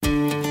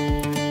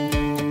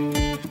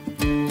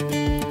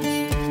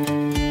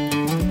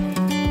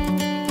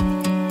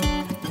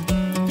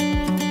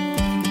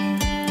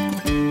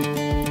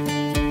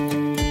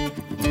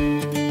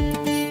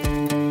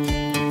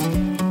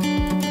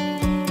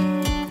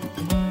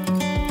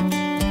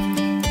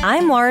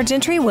I'm Laura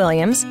Gentry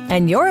Williams,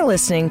 and you're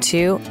listening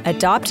to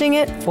Adopting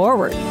It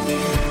Forward.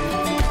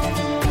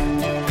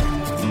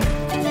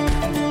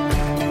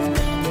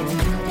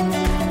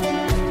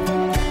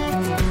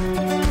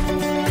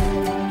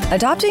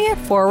 Adopting It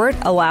Forward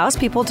allows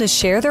people to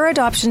share their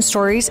adoption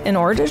stories in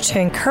order to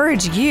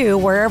encourage you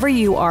wherever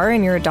you are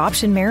in your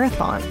adoption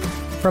marathon,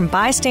 from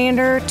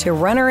bystander to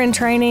runner in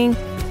training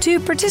to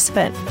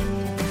participant.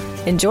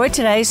 Enjoy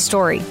today's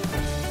story.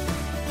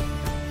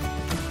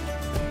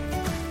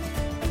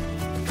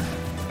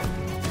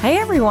 Hey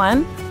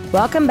everyone,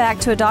 welcome back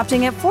to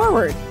Adopting It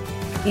Forward.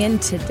 In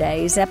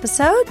today's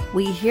episode,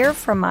 we hear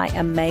from my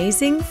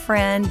amazing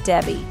friend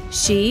Debbie.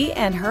 She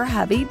and her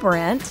hubby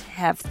Brent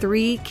have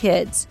 3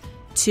 kids,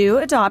 2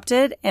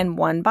 adopted and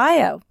 1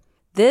 bio.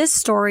 This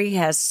story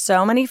has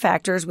so many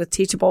factors with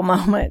teachable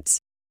moments,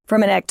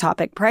 from an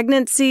ectopic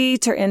pregnancy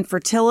to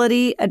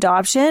infertility,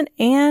 adoption,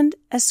 and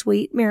a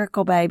sweet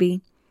miracle baby.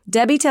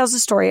 Debbie tells the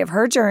story of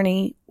her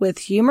journey with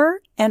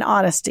humor and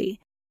honesty.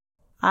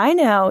 I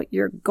know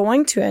you're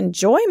going to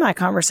enjoy my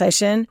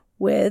conversation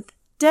with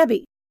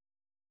Debbie.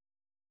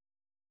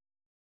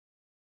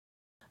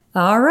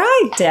 All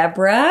right,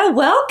 Deborah,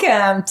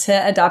 welcome to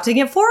Adopting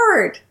It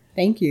Forward.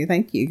 Thank you.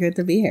 Good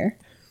to be here.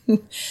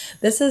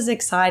 This is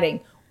exciting.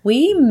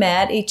 We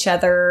met each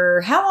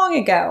other how long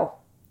ago?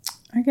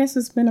 I guess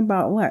it's been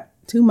about,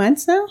 2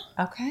 months now?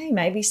 Okay,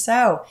 maybe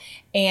so.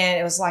 And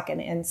it was like an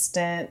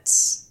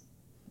instant,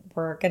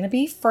 we're going to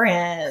be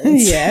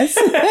friends. Yes.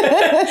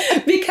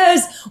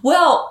 Because,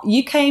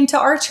 you came to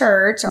our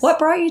church. What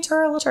brought you to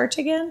our little church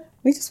again?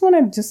 We just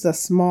wanted just a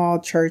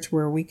small church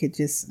where we could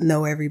just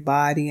know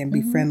everybody and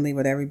be friendly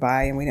with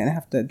everybody, and we didn't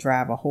have to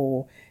drive a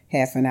whole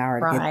half an hour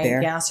to get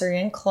there. Yeah, so you're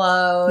in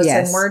close,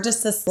 yes. And we're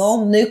just this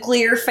little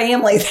nuclear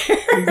family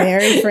there.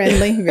 Very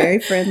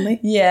friendly.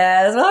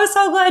 Yes, well, I'm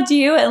so glad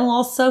you and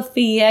little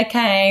Sophia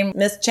came.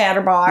 Miss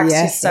Chatterbox,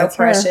 yes, she's so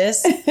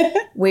precious.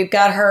 We've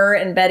got her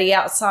and Betty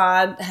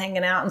outside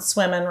hanging out and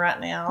swimming right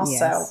now,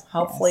 so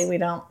hopefully we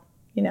don't,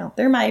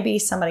 there may be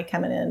somebody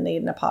coming in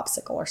needing a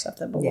popsicle or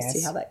something, but we'll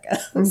see how that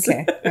goes.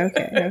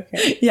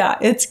 Okay. Yeah,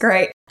 it's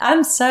great.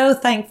 I'm so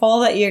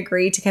thankful that you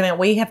agreed to come in.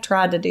 We have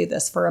tried to do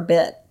this for a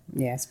bit.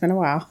 Yeah, it's been a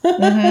while.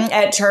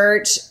 At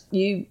church,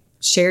 you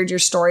shared your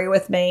story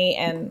with me,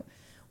 and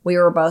we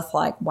were both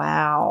like,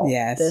 wow,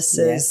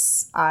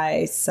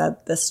 I said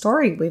this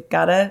story. We've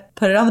got to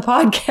put it on the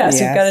podcast.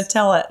 Yes. We've got to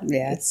tell it.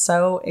 Yes. It's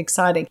so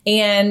exciting.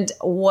 And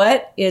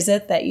what is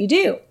it that you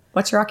do?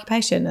 What's your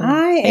occupation?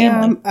 I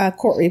am a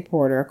court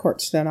reporter, a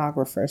court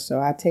stenographer, so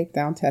I take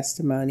down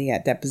testimony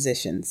at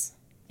depositions.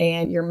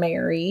 And you're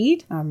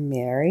married? I'm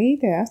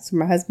married, yes.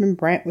 My husband,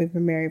 Brent, we've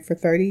been married for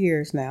 30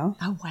 years now.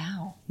 Oh,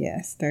 wow.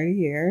 Yes, 30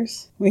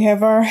 years. We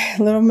have our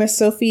little Miss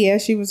Sophia.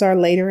 She was our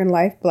later in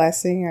life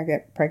blessing. I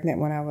got pregnant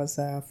when I was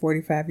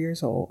 45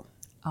 years old.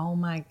 Oh,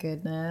 my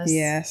goodness.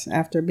 Yes,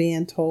 after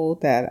being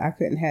told that I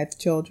couldn't have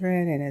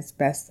children and it's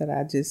best that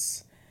I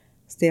just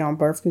stay on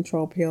birth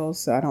control pills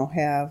so I don't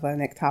have an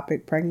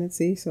ectopic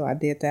pregnancy. So I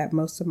did that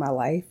most of my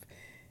life.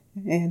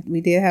 And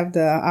we did have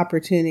the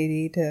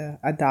opportunity to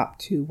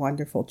adopt 2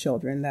 wonderful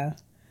children,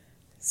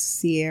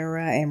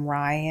 Sierra and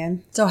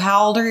Ryan. So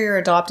how old are your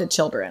adopted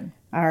children?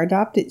 Our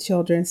adopted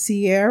children,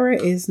 Sierra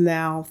is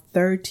now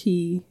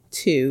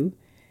 32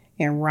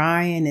 and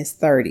Ryan is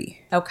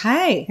 30.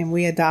 Okay. And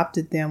we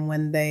adopted them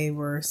when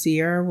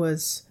Sierra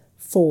was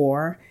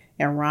 4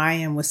 and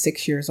Ryan was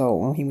 6 years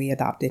old when we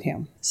adopted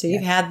him. So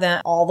you've had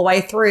them all the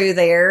way through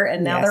there,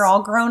 and now they're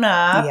all grown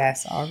up.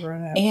 Yes, all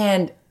grown up.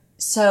 And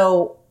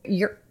so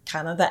you're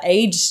kind of the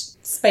age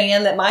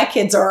span that my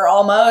kids are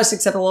almost,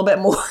 except a little bit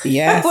more.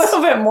 Yes. A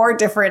little bit more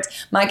difference.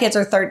 My kids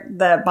are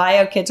the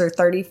bio kids are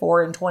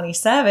 34 and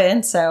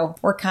 27, so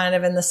we're kind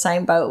of in the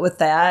same boat with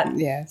that.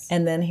 Yes.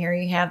 And then here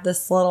you have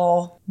this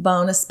little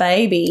bonus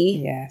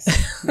baby.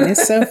 Yes.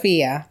 Miss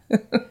Sophia.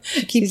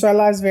 She keeps our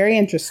lives very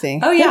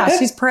interesting. Oh yeah,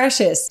 she's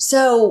precious.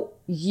 So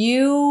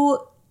you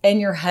and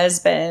your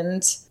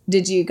husband,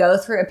 did you go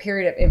through a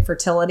period of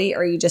infertility,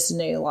 or you just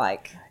knew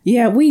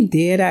Yeah, we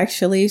did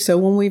actually. So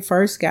when we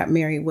first got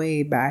married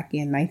way back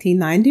in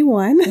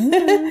 1991,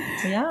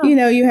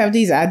 you have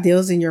these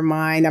ideals in your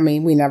mind. I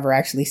mean, we never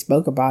actually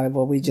spoke about it,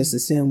 but we just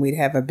assumed we'd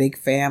have a big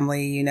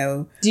family,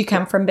 Do you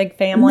come from big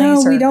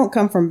families? No, we don't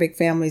come from big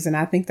families. And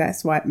I think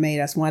that's what made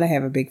us want to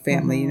have a big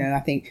family. I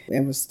think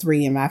it was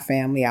 3 in my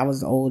family. I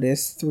was the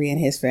oldest, 3 in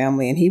his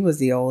family, and he was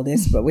the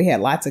oldest. But we had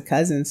lots of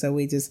cousins. So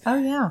we just,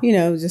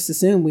 just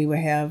assumed we would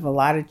have a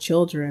lot of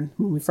children.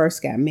 When we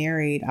first got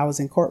married, I was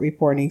in court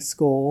reporting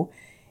school.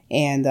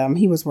 And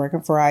he was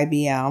working for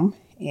IBM,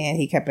 and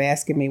he kept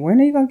asking me,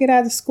 when are you going to get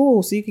out of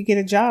school so you could get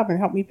a job and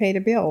help me pay the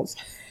bills?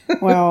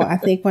 Well, I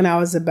think when I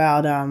was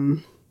about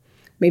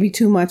maybe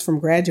 2 months from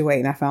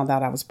graduating, I found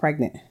out I was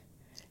pregnant.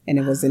 And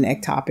it was an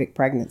ectopic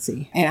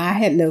pregnancy. And I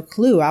had no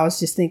clue. I was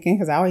just thinking,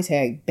 because I always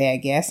had bad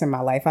gas in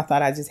my life. I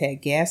thought I just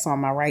had gas on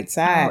my right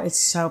side. Oh, it's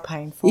so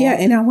painful. Yeah.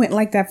 And I went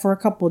like that for a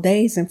couple of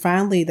days. And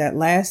finally, that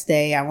last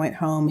day, I went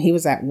home. He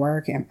was at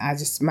work. And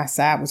my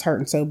side was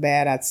hurting so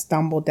bad. I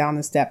stumbled down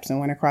the steps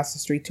and went across the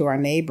street to our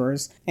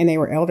neighbors. And they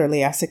were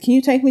elderly. I said, can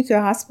you take me to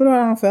the hospital?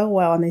 I don't feel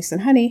well. And they said,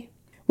 honey,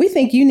 we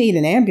think you need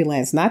an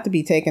ambulance, not to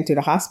be taken to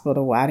the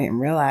hospital. Well, I didn't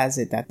realize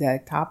it, that the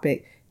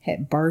ectopic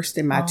had burst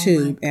in my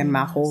tube and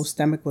my whole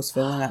stomach was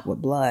filling up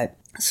with blood.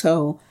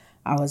 So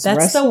I was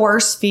That's the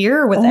worst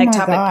fear with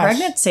ectopic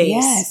pregnancies.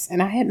 Yes.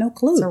 And I had no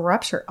clue. It's a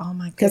rupture. Oh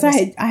my goodness.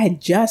 Because I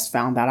had just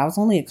found out. I was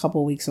only a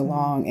couple of weeks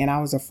along and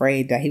I was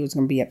afraid that he was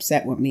going to be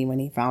upset with me when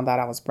he found out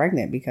I was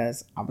pregnant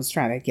because I was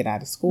trying to get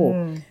out of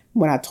school.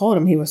 When I told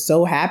him, he was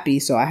so happy.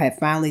 So I had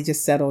finally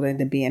just settled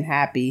into being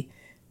happy,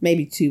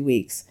 maybe 2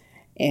 weeks.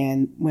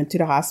 And went to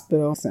the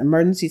hospital. It's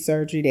emergency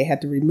surgery. They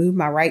had to remove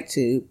my right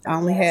tube. I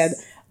only had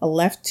a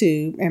left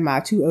tube and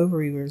my 2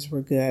 ovaries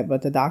were good.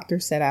 But the doctor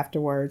said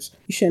afterwards,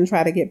 you shouldn't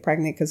try to get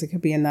pregnant because it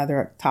could be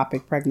another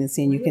ectopic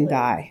pregnancy and you can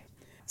die.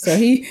 So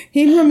he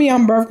put me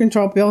on birth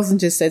control pills and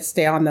just said,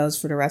 stay on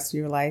those for the rest of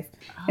your life.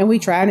 And we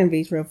tried in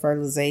vitro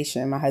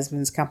fertilization. My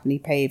husband's company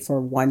paid for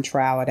 1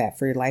 trial of that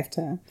for your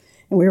lifetime.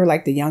 And we were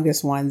like the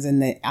youngest ones in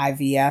the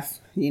IVF,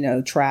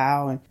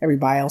 trial. And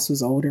everybody else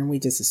was older. And we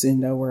just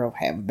assumed, we'll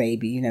have a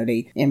baby.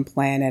 They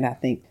implanted, I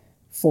think,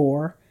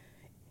 4.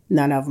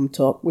 None of them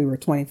took. We were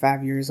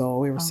 25 years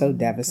old. We were so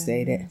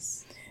devastated.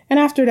 Goodness. And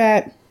after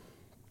that,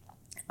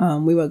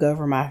 we would go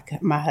over my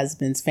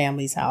husband's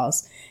family's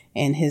house.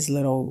 And his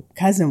little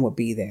cousin would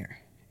be there.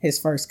 His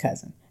first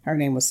cousin. Her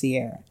name was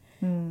Sierra.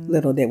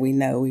 Little did we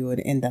know we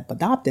would end up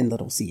adopting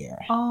little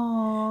Sierra.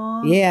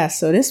 Aww. Yeah,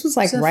 so this was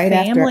like right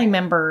after. Family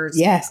members.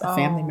 Yes, a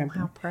family member.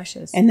 How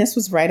precious. And this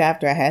was right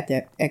after I had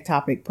that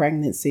ectopic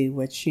pregnancy,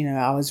 which,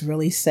 I was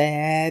really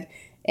sad.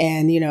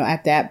 And,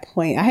 at that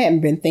point, I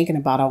hadn't been thinking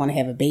about I want to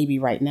have a baby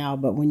right now.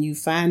 But when you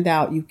find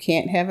out you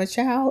can't have a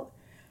child,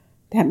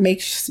 that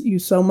makes you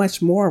so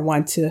much more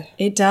want to.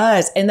 It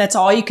does. And that's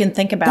all you can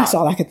think about. That's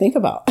all I could think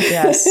about.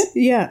 Yes.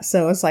 Yeah.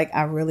 So it's like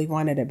I really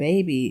wanted a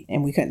baby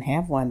and we couldn't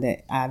have one.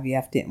 That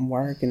IVF didn't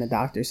work. And the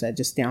doctor said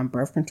just stay on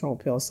birth control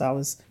pills. So I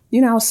was,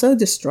 I was so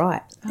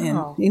distraught.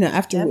 And,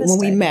 after when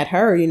we met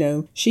her,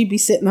 she'd be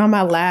sitting on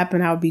my lap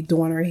and I would be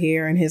doing her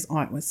hair. And his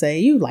aunt would say,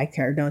 you like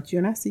her, don't you?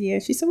 And I said, yeah.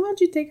 She said, why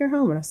don't you take her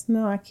home? And I said,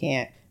 no, I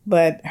can't.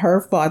 But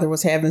her father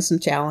was having some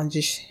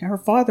challenges. Her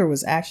father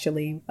was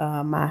actually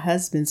my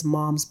husband's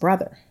mom's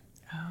brother.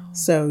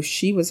 So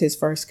she was his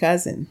first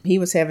cousin. He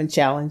was having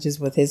challenges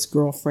with his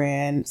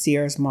girlfriend.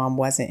 Sierra's mom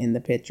wasn't in the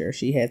picture.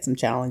 She had some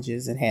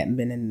challenges and hadn't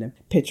been in the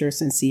picture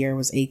since Sierra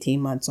was 18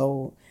 months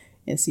old.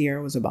 And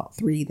Sierra was about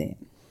 3 then.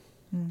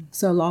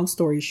 So long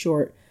story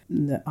short,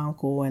 the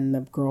uncle and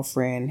the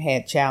girlfriend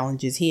had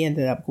challenges. He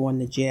ended up going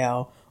to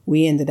jail.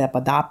 We ended up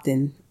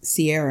adopting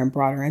Sierra and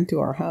brought her into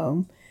our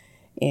home.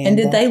 And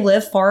did they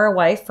live far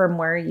away from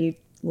where you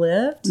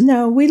lived?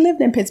 No, we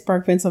lived in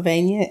Pittsburgh,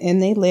 Pennsylvania,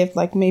 and they lived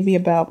like maybe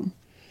about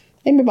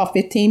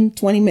 15,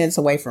 20 minutes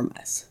away from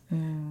us.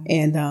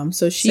 And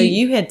so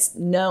you had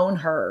known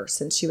her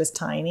since she was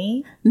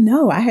tiny?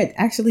 No, I had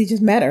actually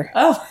just met her.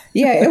 Oh.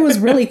 Yeah, it was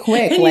really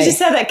quick. And you just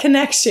had that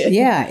connection.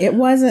 Yeah, it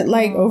wasn't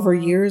like over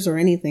years or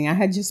anything. I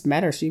had just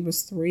met her. She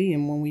was 3,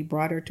 and when we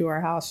brought her to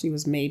our house, she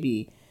was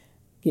maybe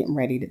getting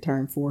ready to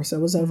turn 4. So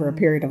it was over a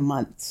period of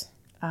months.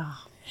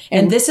 Oh.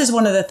 And this is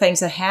one of the things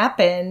that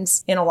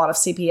happens in a lot of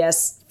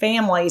CPS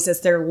families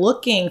is they're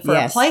looking for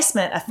a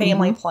placement, a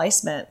family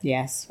placement.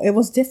 Yes. It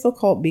was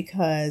difficult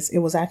because it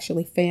was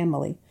actually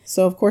family.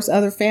 So, of course,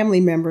 other family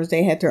members,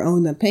 they had their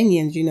own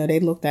opinions. They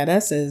looked at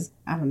us as,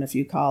 I don't know if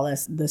you call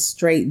us the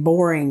straight,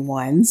 boring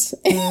ones.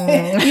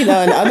 And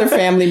other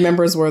family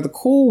members were the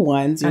cool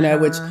ones,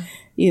 which,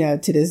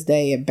 to this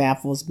day, it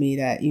baffles me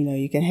that,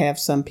 you can have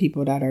some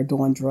people that are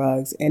doing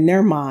drugs in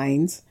their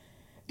minds.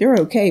 They're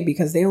okay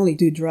because they only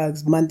do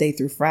drugs Monday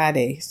through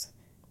Fridays.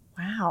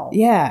 Wow.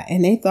 Yeah.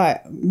 And they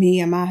thought me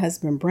and my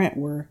husband, Brent,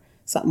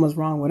 something was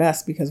wrong with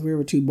us because we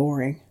were too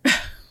boring.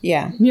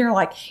 Yeah. You're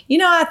like,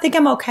 I think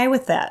I'm okay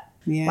with that.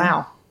 Yeah.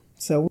 Wow.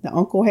 So the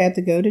uncle had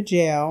to go to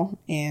jail.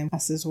 And I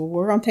says, well,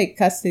 we're going to take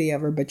custody of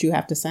her, but you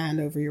have to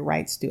sign over your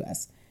rights to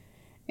us.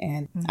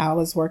 And I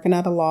was working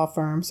at a law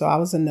firm. So I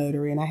was a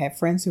notary and I had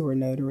friends who were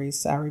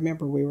notaries. So I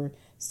remember we were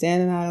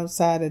standing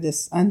outside of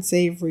this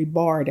unsavory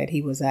bar that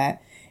he was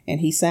at. And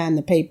he signed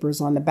the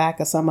papers on the back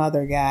of some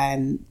other guy,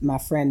 and my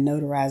friend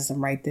notarized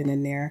them right then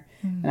and there.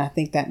 And I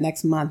think that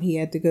next month he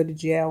had to go to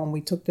jail, and we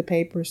took the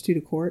papers to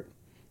the court.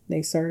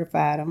 They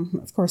certified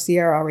him. Of course,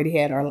 Sierra already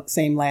had our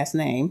same last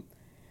name.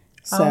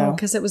 So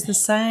because it was the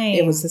same.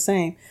 It was the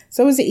same.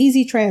 So it was an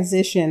easy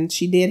transition.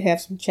 She did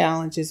have some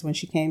challenges when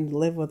she came to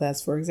live with us.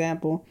 For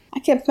example, I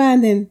kept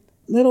finding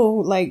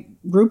little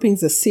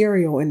groupings of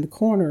cereal in the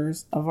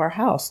corners of our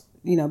house.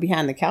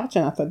 behind the couch,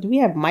 and I thought, do we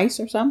have mice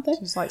or something?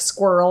 She was like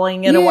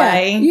squirreling it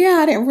away. Yeah,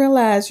 I didn't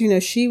realize,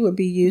 she would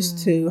be used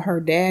to her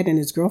dad and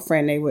his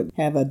girlfriend. They would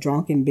have a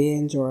drunken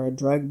binge or a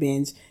drug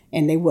binge,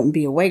 and they wouldn't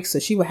be awake, so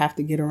she would have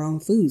to get her own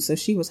food. So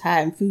she was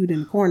hiding food in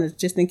the corners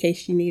just in case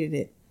she needed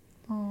it.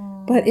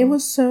 Aww. But it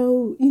was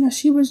so,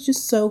 she was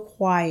just so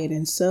quiet,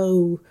 and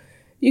so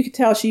you could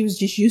tell she was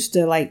just used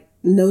to like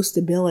no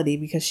stability,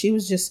 because she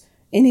was just,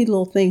 any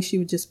little thing, she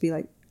would just be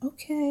like,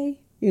 okay,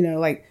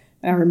 like,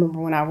 I remember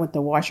when I went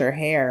to wash her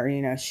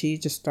hair, she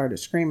just started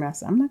screaming. I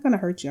said, I'm not going to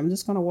hurt you. I'm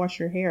just going to wash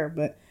your hair.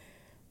 But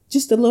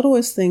just the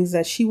littlest things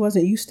that she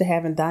wasn't used to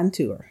having done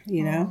to her,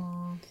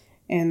 Aww.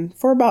 And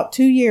for about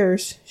 2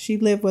 years, she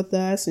lived with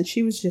us, and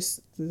she was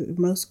just the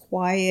most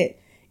quiet,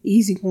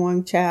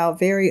 easygoing child,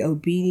 very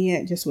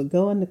obedient, just would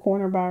go in the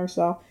corner by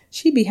herself.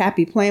 She'd be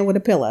happy playing with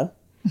a pillow.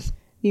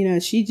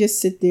 She'd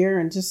just sit there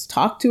and just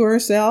talk to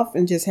herself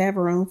and just have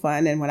her own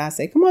fun. And when I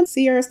say, come on,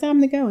 Sierra, it's time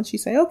to go. And she'd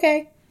say,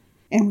 okay.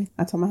 And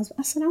I told my husband,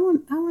 I said, I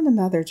want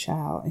another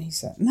child. And he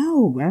said,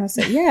 no. And I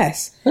said,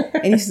 yes.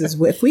 And he says,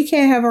 well, if we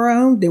can't have our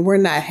own, then we're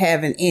not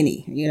having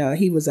any.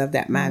 He was of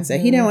that mindset.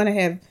 Mm-hmm. He didn't want to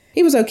have,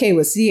 he was okay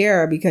with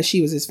Sierra because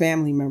she was his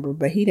family member,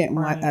 but he didn't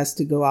want us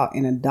to go out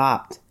and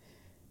adopt.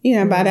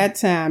 By that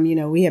time,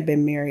 we had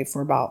been married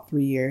for about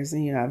 3 years.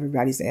 And,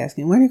 everybody's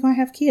asking, when are you going to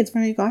have kids?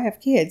 When are you going to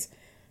have kids?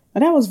 But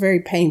that was very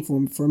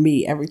painful for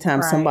me every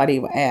time somebody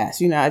would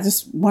ask. I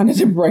just wanted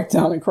to break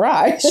down and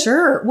cry.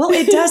 Sure. Well,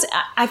 it does.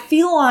 I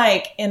feel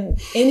like in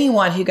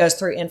anyone who goes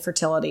through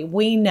infertility,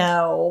 we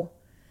know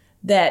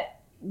that,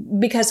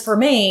 because for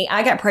me,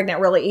 I got pregnant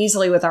really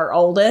easily with our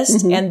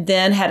oldest, and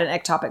then had an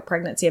ectopic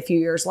pregnancy a few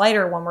years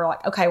later when we're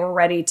like, okay, we're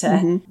ready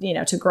to,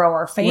 to grow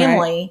our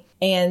family. Right.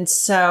 And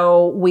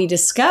so we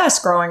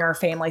discussed growing our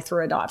family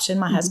through adoption,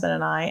 my husband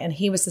and I, and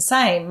he was the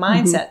same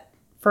mindset.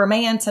 For a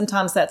man,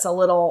 sometimes that's a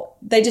little,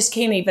 they just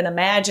can't even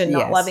imagine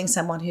not loving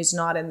someone who's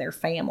not in their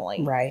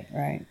family. Right,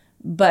 right.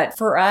 But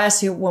for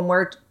us, when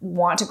we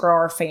want to grow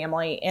our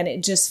family, and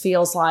it just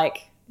feels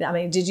like,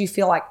 did you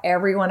feel like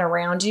everyone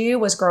around you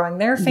was growing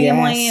their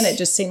family, and it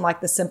just seemed like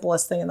the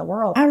simplest thing in the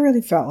world? I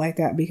really felt like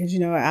that because,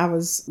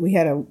 we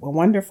had a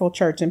wonderful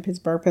church in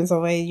Pittsburgh,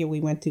 Pennsylvania. We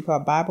went to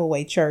called Bible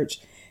Way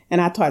Church, and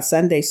I taught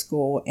Sunday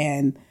school,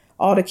 and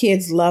all the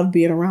kids loved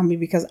being around me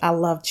because I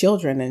love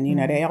children. And,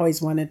 they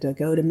always wanted to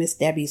go to Miss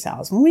Debbie's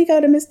house. When we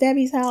go to Miss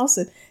Debbie's house,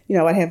 and,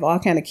 I'd have all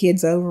kind of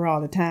kids over all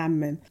the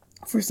time. And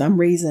for some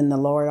reason, the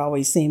Lord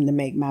always seemed to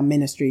make my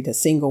ministry to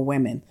single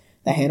women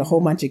that had a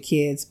whole bunch of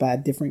kids by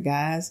different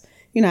guys.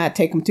 I'd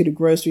take them to the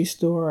grocery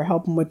store or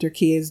help them with their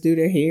kids, do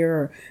their hair,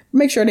 or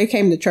make sure they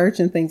came to church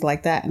and things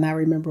like that. And I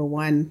remember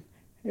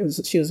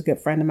she was a good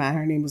friend of mine.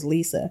 Her name was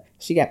Lisa.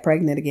 She got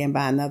pregnant again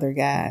by another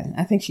guy.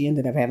 I think she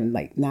ended up having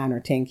like 9 or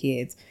 10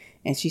 kids.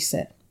 And she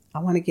said, I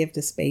want to give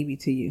this baby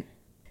to you.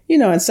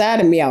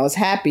 Inside of me, I was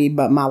happy,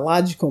 but my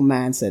logical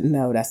mind said,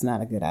 no, that's not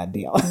a good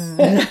idea.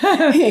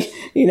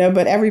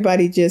 But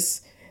everybody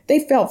they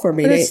felt for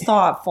me. But it's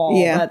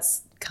thoughtful. Yeah.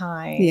 That's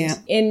kind. Yeah.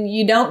 And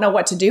you don't know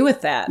what to do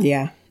with that.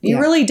 Yeah. You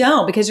really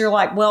don't, because you're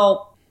like,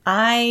 well,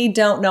 I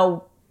don't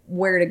know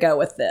where to go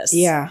with this.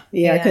 Yeah.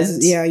 Yeah.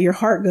 Because, your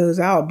heart goes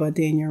out, but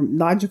then your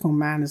logical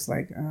mind is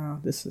like, oh,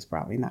 this is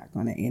probably not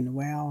going to end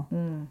well.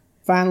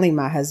 Finally,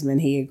 my husband,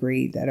 he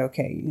agreed that,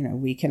 okay,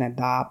 we can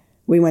adopt.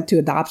 We went to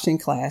adoption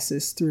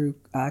classes through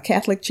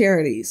Catholic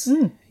Charities,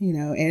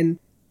 and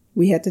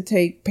we had to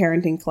take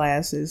parenting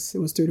classes. It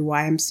was through the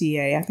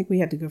YMCA. I think we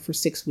had to go for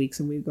 6 weeks,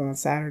 and we'd go on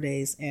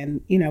Saturdays.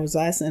 And, it was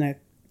us and a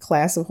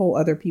class of whole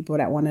other people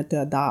that wanted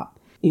to adopt.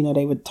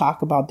 They would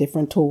talk about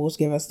different tools,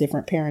 give us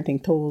different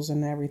parenting tools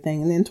and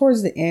everything. And then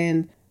towards the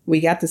end, we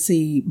got to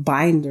see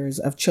binders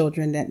of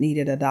children that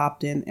needed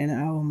adopting. And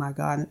oh my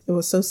God, it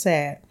was so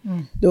sad.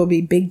 There would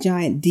be big,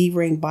 giant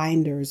D-ring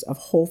binders of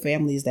whole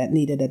families that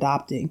needed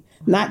adopting.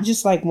 Not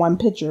just like one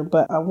picture,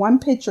 but one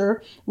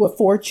picture with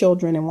 4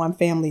 children and one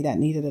family that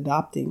needed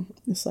adopting.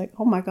 It's like,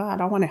 oh my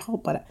God, I want to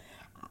help, but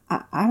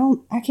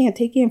I can't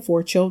take in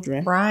 4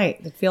 children. Right.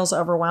 It feels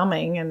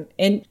overwhelming.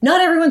 And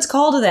not everyone's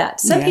called to that.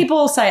 Some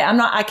people say,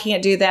 I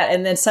can't do that.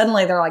 And then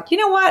suddenly they're like, you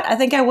know what? I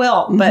think I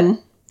will. But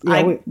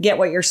I get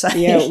what you're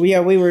saying.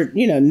 We were,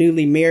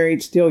 newly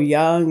married, still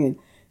young.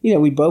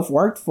 And, we both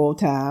worked full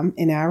time.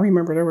 And I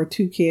remember there were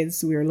 2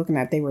 kids we were looking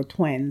at. They were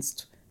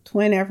twins,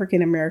 twin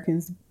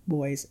African-American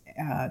boys,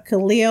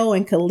 Khalil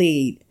and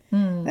Khalid.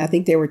 I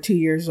think they were 2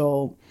 years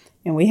old.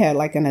 And we had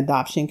like an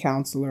adoption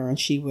counselor, and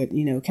she would,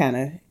 kind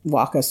of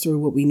walk us through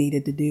what we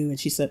needed to do. And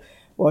she said,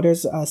 well,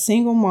 there's a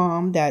single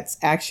mom that's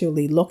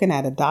actually looking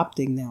at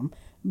adopting them,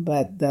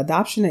 but the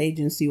adoption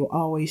agency will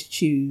always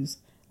choose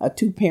a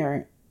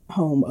 2-parent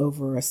home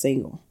over a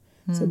single.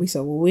 So we said,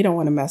 well, we don't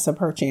want to mess up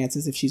her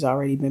chances if she's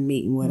already been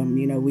meeting with them.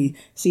 We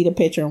see the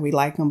picture and we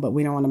like them, but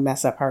we don't want to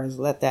mess up hers.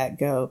 Let that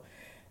go.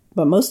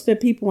 But most of the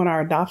people in our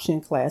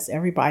adoption class,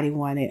 everybody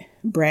wanted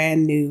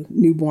brand new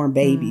newborn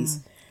babies.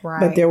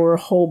 Right. But there were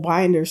whole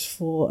binders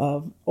full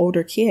of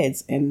older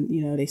kids. And,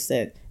 they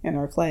said in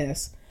our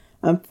class,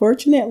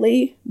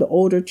 unfortunately, the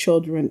older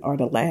children are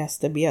the last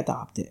to be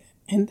adopted.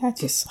 And that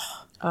just,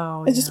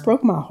 Oh, it just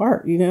broke my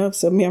heart,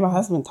 So me and my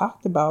husband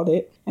talked about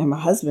it. And my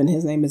husband,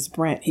 his name is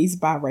Brent. He's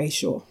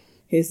biracial.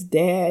 His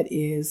dad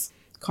is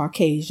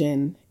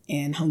Caucasian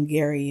and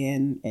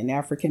Hungarian and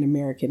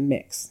African-American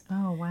mix.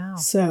 Oh, wow.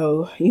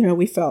 So,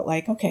 we felt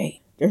like,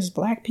 okay, there's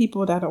Black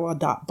people that will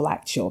adopt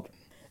Black children.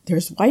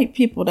 There's white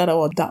people that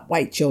will adopt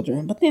white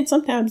children. But then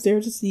sometimes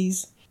there's just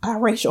these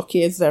biracial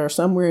kids that are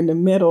somewhere in the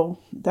middle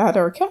that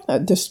are kind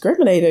of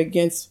discriminated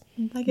against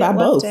they get by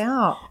both.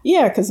 Out.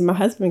 Yeah, because my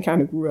husband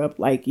kind of grew up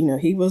like,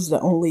 he was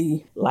the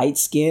only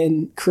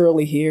light-skinned,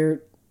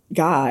 curly-haired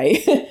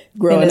guy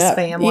growing in his up.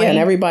 Family. Yeah, and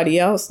everybody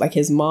else, like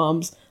his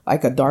mom's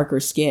like a darker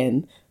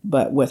skin.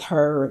 But with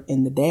her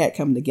and the dad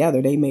coming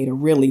together, they made a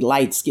really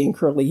light-skinned,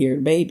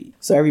 curly-haired baby.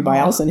 So everybody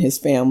else in his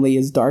family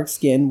is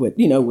dark-skinned with,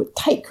 with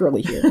tight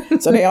curly hair.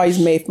 So they always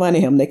made fun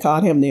of him. They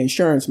called him the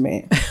insurance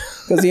man.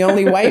 Because the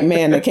only white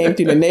man that came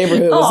through the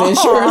neighborhood was the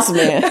insurance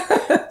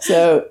man.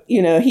 So,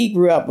 he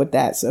grew up with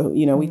that. So,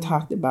 we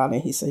talked about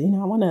it. He said,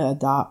 I want to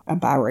adopt a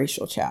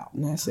biracial child.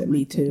 And I said,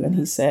 me too. And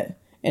he said,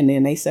 and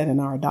then they said in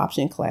our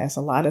adoption class,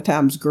 a lot of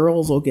times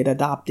girls will get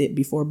adopted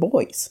before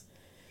boys.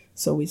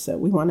 So we said,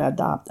 we want to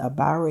adopt a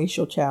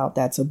biracial child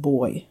that's a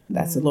boy,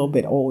 that's a little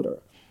bit older.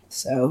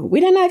 So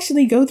we didn't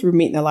actually go through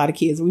meeting a lot of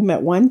kids. We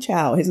met one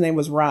child. His name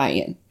was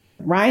Ryan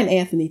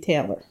Anthony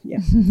Taylor.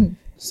 Yeah.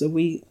 So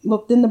we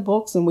looked in the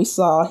books and we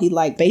saw he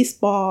liked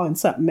baseball and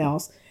something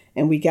else.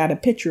 And we got a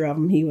picture of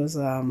him. He was,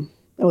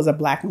 it was a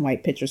black and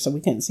white picture, so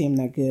we couldn't see him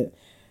that good.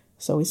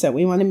 So we said,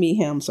 we want to meet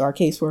him. So our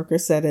caseworker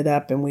set it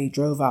up and we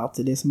drove out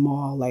to this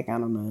mall,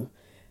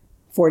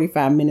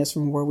 45 minutes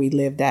from where we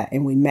lived at.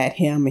 And we met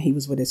him and he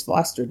was with his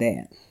foster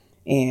dad.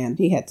 And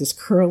he had this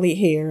curly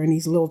hair and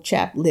these little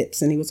chapped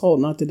lips. And he was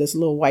holding on to this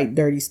little white,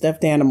 dirty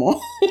stuffed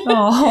animal.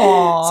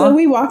 So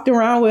we walked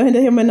around with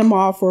him in the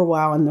mall for a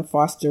while. And the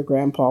foster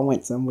grandpa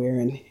went somewhere.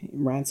 And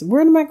Ryan said,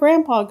 where did my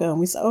grandpa go? And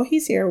we said, oh,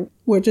 he's here.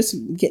 We're just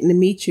getting to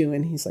meet you.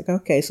 And he's like,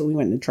 okay. So we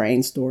went to the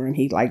train store and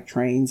he liked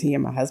trains. He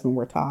and my husband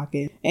were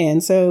talking.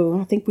 And so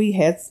I think we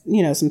had,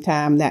 some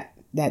time that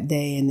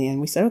day. And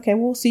then we said, okay,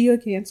 we'll see you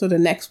again. So the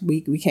next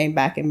week we came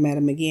back and met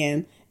him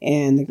again.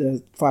 And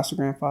the foster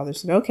grandfather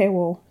said, okay,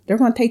 well, they're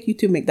going to take you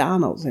to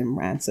McDonald's. And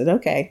Ryan said,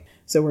 okay.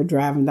 So we're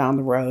driving down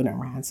the road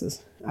and Ryan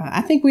says,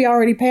 I think we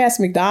already passed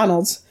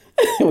McDonald's.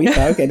 We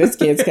thought, okay, this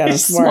kid's kind of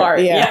smart.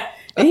 Yeah.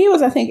 And he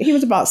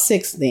was about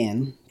 6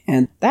 then.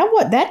 And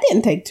that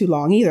didn't take too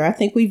long either. I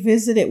think we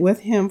visited with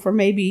him for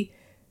maybe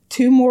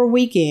 2 more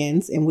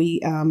weekends and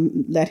we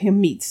let him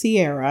meet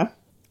Sierra.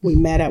 We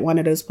met at one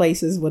of those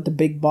places with the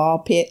big ball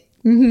pit.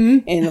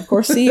 Mm-hmm. And of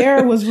course,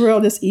 Sierra was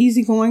this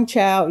easygoing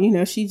child.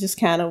 She just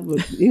kind of would,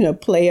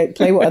 play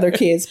with other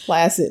kids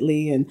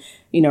placidly. And,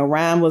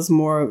 Ryan was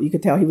more, you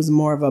could tell he was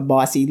more of a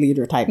bossy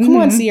leader type. Come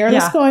on, Sierra,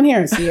 let's go in here.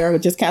 And Sierra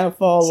would just kind of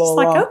follow along.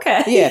 Like,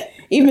 okay. Yeah.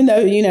 Even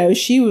though,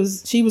 she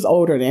was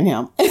older than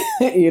him,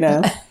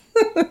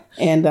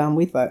 And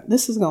we thought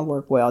this is going to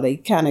work well. They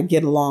kind of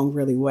get along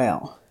really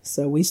well.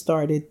 So we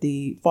started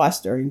the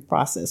fostering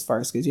process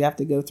first because you have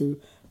to go through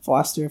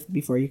foster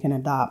before you can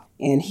adopt.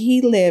 And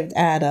he lived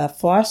at a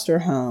foster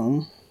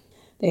home.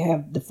 They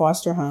have the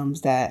foster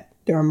homes that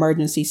they're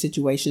emergency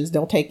situations.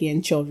 They'll take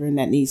in children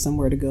that need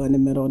somewhere to go in the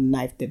middle of the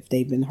night if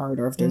they've been hurt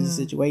or if there's a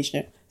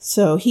situation.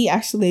 So he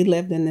actually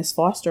lived in this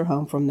foster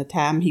home from the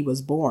time he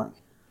was born.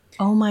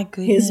 Oh my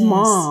goodness. His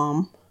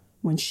mom,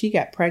 when she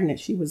got pregnant,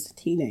 she was a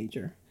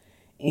teenager.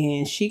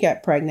 And she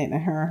got pregnant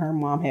and her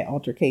mom had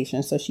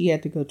altercation. So she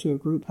had to go to a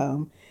group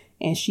home.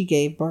 And she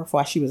gave birth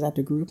while she was at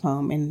the group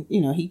home. And,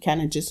 he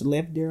kind of just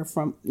lived there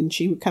and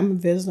she would come and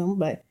visit him,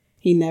 but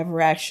he never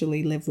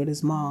actually lived with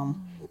his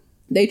mom.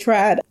 They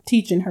tried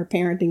teaching her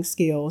parenting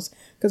skills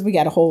because we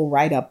got a whole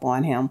write-up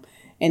on him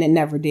and it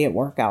never did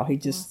work out. He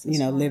just,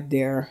 lived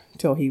there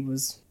till he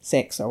was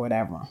 6 or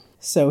whatever.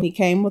 So he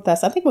came with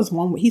us. I think it was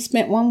he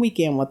spent 1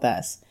 weekend with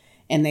us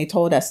and they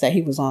told us that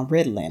he was on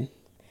Ritalin,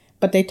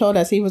 but they told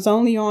us he was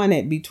only on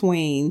it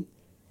between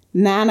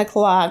 9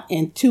 o'clock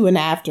and 2 in the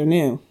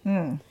afternoon.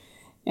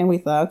 And we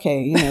thought,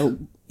 okay,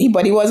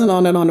 but he wasn't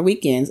on it on the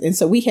weekends. And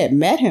so we had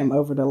met him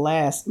over the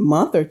last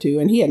month or 2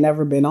 and he had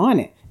never been on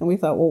it. And we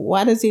thought, well,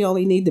 why does he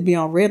only need to be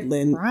on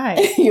Ritalin? Right.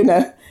 And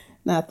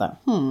I thought,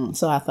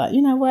 So I thought,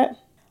 you know what?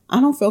 I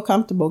don't feel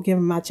comfortable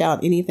giving my child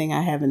anything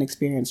I haven't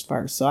experienced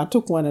first. So I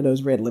took one of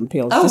those Ritalin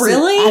pills. Oh,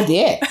 really? I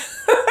did.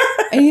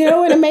 And you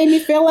know what it made me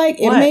feel like?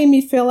 It made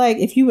me feel like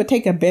if you would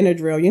take a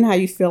Benadryl, you know how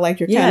you feel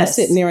like you're kind of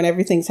sitting there and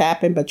everything's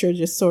happened, but you're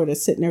just sort of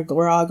sitting there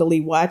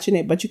groggily watching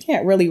it, but you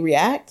can't really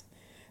react.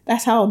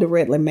 That's how the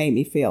Ritalin made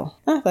me feel.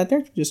 I thought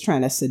they're just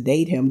trying to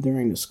sedate him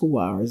during the school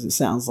hours, it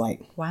sounds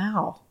like.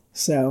 Wow.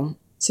 So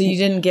you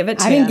didn't give it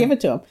to him? I didn't give it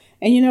to him.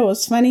 And you know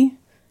what's funny?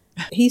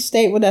 He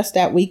stayed with us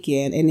that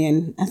weekend. And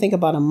then I think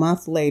about a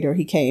month later,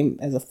 he came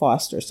as a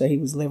foster. So he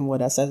was living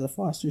with us as a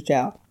foster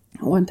child.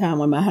 One time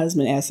when my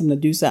husband asked him to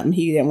do something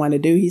he didn't want to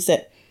do, he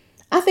said,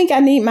 I think I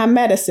need my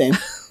medicine.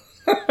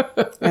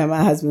 And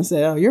my husband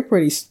said, oh, you're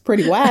pretty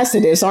wise to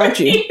this, aren't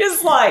you? He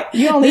was like,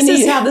 this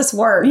is how this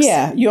works.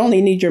 Yeah, you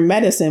only need your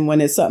medicine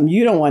when it's something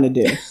you don't want to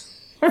do.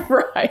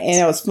 Right.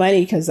 And it was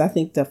funny because I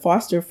think the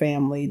foster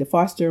family, the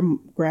foster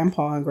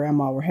grandpa and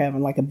grandma were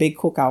having like a big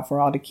cookout for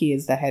all the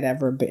kids that had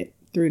ever been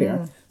through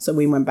there. So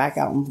we went back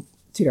out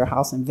to their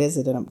house and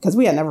visited them because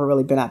we had never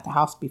really been at the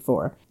house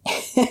before.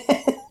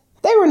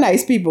 They were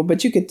nice people,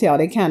 but you could tell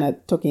they kind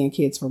of took in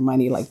kids for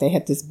money. Like they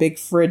had this big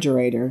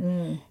refrigerator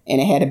and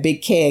it had a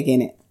big keg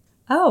in it.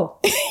 Oh,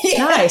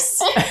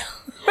 nice.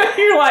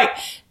 You're like,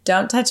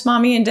 don't touch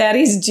mommy and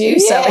daddy's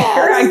juice over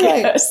here, I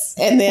guess.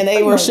 And then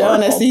they were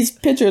showing us these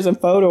pictures and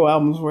photo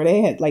albums where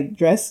they had like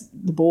dressed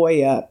the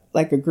boy up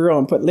like a girl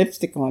and put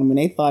lipstick on him. And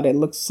they thought it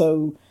looked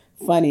so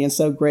funny and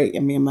so great.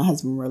 And me and my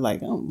husband were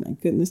like, oh my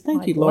goodness,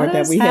 thank you, Lord,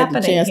 that we had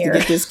the chance to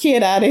get this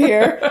kid out of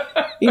here.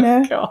 You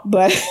know,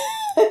 but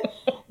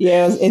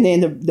yeah. And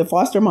then the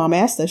foster mom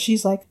asked us,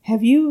 she's like,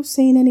 have you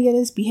seen any of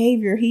this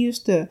behavior? He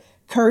used to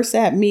curse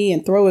at me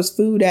and throw his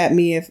food at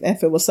me if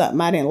it was something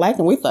I didn't like.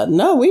 And we thought,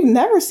 no, we've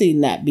never seen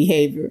that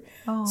behavior.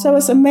 Aww. So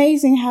it's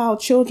amazing how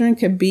children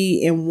could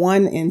be in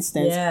one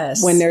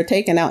instance when they're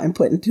taken out and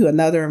put into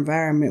another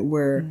environment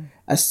where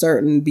a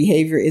certain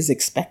behavior is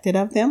expected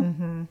of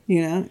them,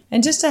 you know?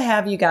 And just to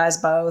have you guys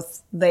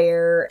both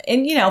there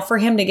and, you know, for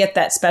him to get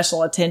that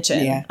special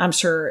attention, I'm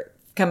sure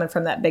coming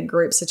from that big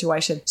group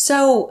situation.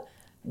 So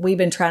we've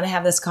been trying to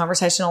have this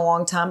conversation a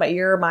long time, but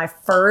you're my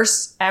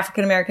first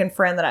African-American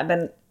friend that I've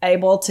been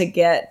able to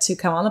get to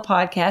come on the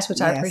podcast,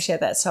 which I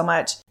appreciate that so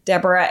much,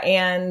 Deborah.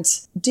 And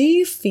do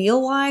you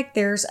feel like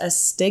there's a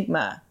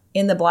stigma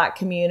in the Black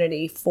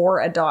community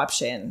for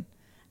adoption?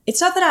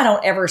 It's not that I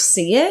don't ever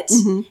see it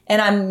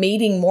and I'm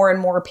meeting more and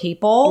more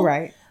people.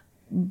 Right.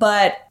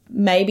 But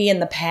maybe in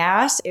the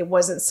past, it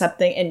wasn't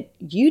something, and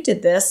you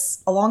did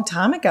this a long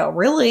time ago,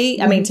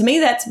 really. I mean, to me,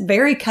 that's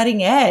very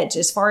cutting edge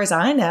as far as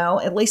I know,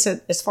 at least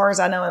as far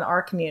as I know in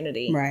our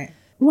community. Right.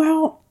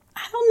 Well,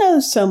 I don't know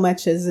so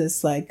much as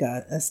it's like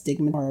a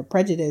stigma or a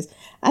prejudice.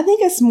 I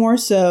think it's more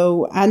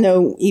so, I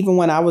know even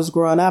when I was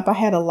growing up, I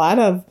had a lot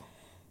of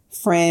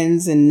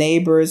friends and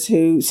neighbors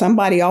who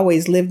somebody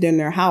always lived in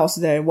their house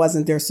that it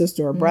wasn't their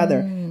sister or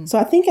brother. So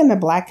I think in the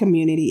Black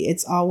community,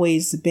 it's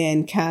always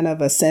been kind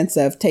of a sense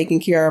of taking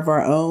care of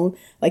our own.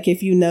 Like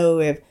if you know,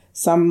 if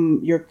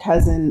your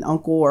cousin,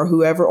 uncle, or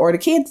whoever, or the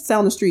kids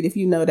down the street, if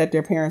you know that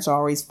their parents are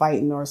always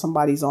fighting or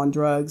somebody's on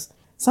drugs,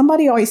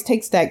 somebody always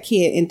takes that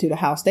kid into the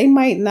house. They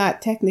might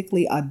not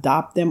technically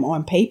adopt them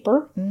on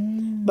paper,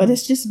 but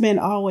it's just been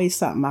always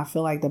something I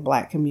feel like the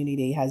Black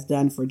community has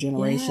done for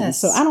generations.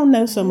 Yes, so I don't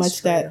know so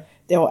much that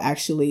they'll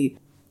actually,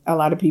 a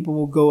lot of people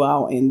will go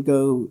out and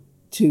go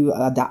to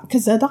adopt,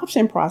 because the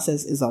adoption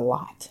process is a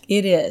lot.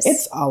 It is.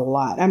 It's a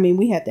lot. I mean,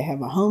 we had to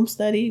have a home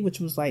study,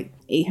 which was like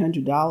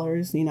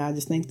 $800. You know, I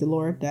just thank the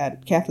Lord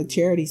that Catholic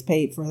Charities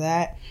paid for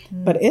that.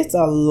 But it's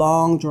a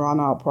long, drawn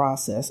out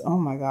process. Oh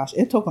my gosh.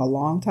 It took a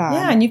long time.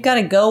 Yeah. And you've got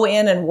to go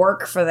in and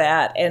work for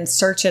that and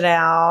search it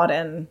out.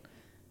 And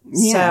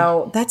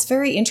so that's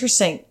very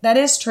interesting. That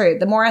is true.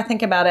 The more I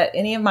think about it,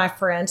 any of my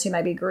friends who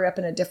maybe grew up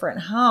in a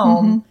different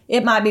home,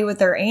 it might be with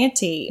their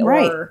auntie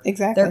or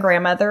their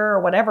grandmother or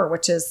whatever,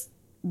 which is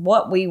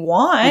what we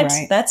want.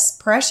 That's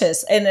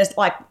precious. And it's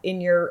like in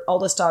your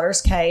oldest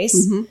daughter's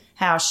case,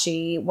 how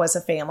she was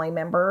a family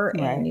member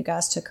and you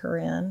guys took her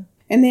in.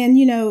 And then,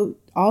 you know,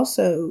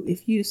 also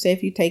if you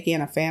take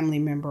in a family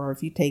member or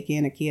if you take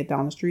in a kid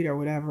down the street or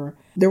whatever,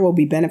 there will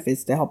be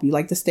benefits to help you.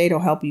 Like the state will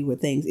help you with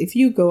things. If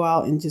you go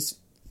out and just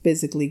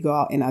physically go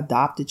out and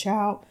adopt a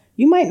child,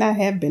 you might not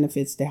have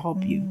benefits to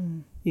help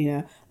you. You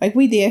know, like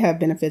we did have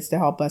benefits to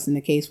help us in the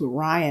case with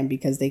Ryan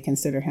because they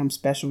consider him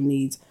special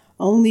needs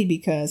only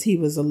because he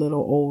was a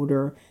little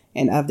older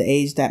and of the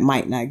age that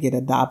might not get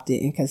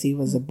adopted, and because he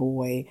was a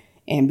boy,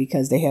 and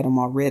because they had him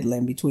on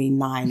Ritalin between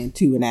 9 and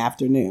 2 in the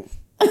afternoon.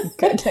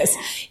 Goodness.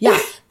 Yeah,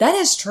 that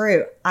is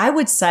true. I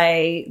would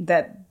say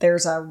that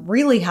there's a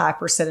really high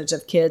percentage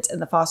of kids in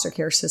the foster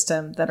care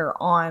system that are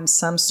on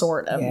some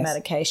sort of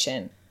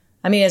medication.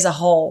 I mean, as a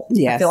whole,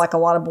 I feel like a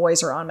lot of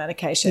boys are on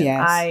medication.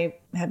 I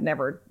have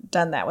never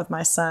done that with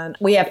my son.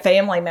 We have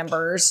family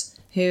members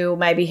who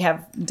maybe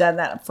have done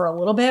that for a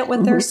little bit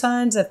with their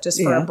sons, if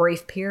just for a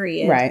brief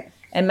period. Right.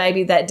 And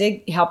maybe that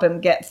did help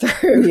him get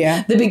through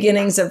the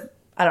beginnings of,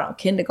 I don't know,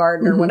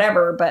 kindergarten or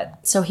whatever. But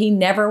so he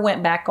never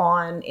went back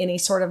on any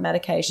sort of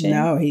medication.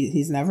 No,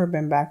 he's never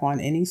been back on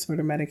any sort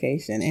of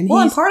medication. And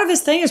and part of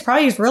his thing is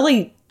probably he's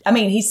really, I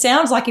mean, he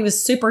sounds like he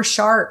was super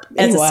sharp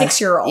as a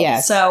 6-year-old.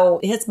 Yes. So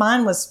his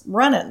mind was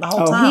running the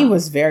whole time. He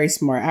was very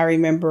smart. I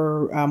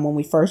remember when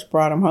we first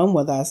brought him home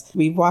with us,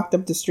 we walked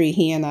up the street,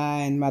 he and I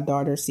and my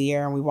daughter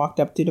Sierra, and we walked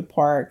up to the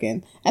park.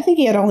 And I think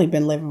he had only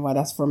been living with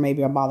us for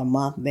maybe about a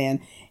month then.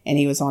 And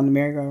he was on the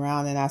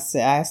merry-go-round. And I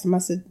asked him, I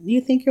said, do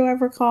you think you'll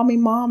ever call me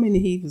mom? And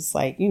he was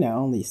like, you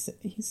know, he's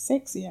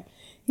 6. Yeah.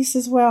 He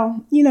says,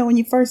 well, you know, when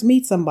you first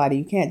meet somebody,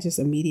 you can't just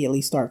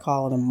immediately start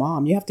calling them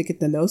mom. You have to get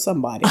to know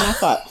somebody. And I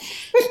thought,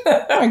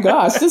 oh my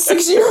gosh, this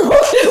 6-year-old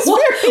is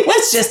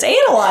let's just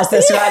analyze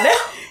this right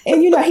now.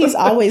 And, you know, he's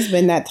always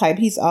been that type.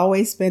 He's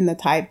always been the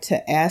type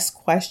to ask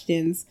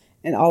questions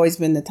and always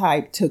been the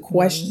type to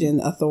question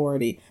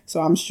authority.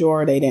 So I'm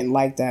sure they didn't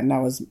like that. And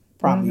that was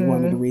probably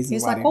one of the reasons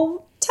He's why. He's like,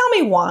 well, tell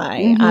me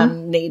why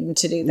I'm needing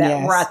to do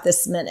that right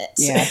this minute.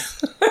 Yeah.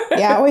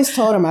 Yeah, I always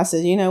told him, I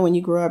said, when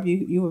you grow up,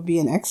 you would be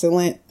an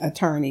excellent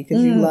attorney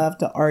because you love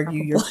to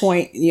argue your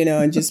point,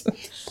 and just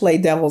play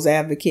devil's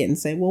advocate and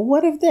say, well,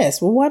 what if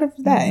this? Well, what if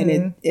that?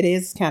 And it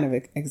is kind of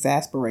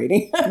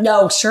exasperating.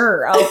 No,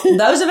 sure.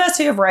 Those of us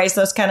who have raised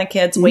those kind of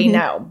kids, we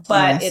know.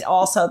 But it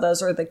also,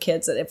 those are the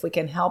kids that if we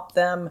can help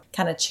them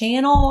kind of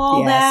channel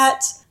all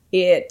that,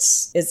 it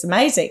is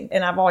amazing.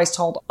 And I've always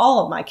told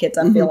all of my kids,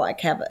 I feel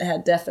like have a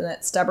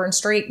definite stubborn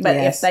streak. But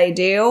if they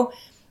do,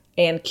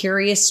 and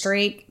curious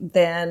streak,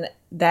 then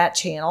that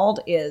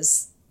channeled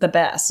is the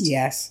best.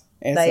 Yes.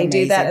 They amazing.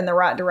 Do that in the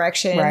right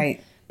direction.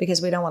 Right.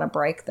 Because we don't want to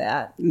break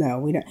that. No,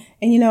 we don't.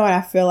 And you know what?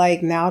 I feel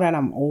like now that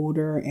I'm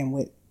older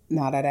and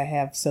now that I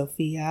have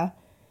Sophia,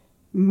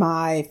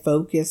 my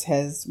focus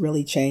has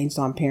really changed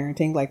on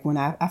parenting. Like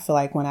I feel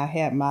like when I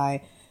had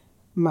my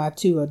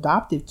 2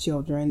 adoptive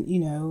children,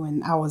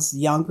 and I was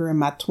younger in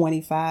my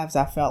 25s,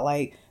 I felt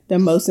like the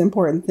most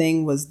important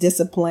thing was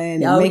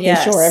discipline and making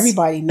sure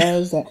everybody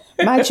knows that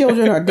my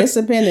children are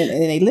disciplined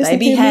and they listen to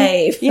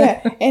behave. Me.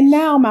 Yeah. And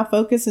now my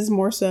focus is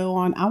more so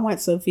on, I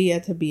want Sophia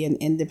to be an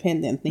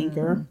independent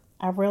thinker.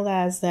 I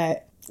realize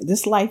that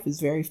this life is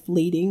very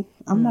fleeting.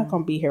 I'm not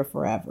going to be here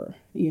forever,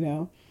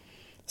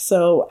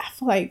 So I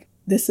feel like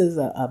this is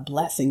a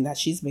blessing that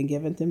she's been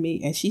given to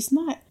me. And she's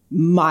not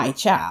my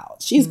child.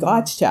 She's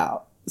God's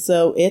child.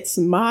 So it's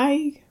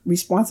my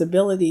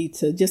responsibility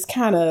to just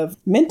kind of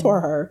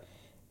mentor her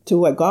to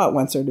what God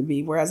wants her to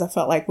be. Whereas I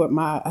felt like with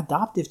my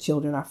adoptive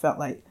children, I felt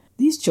like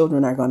these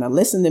children are going to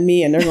listen to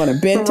me and they're going to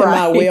bend to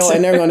my will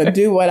and they're going to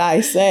do what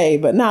I say.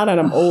 But now that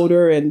I'm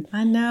older and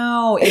I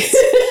know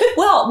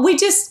well, we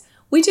just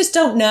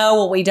don't know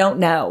what we don't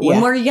know.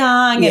 When we're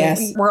young and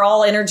we're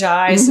all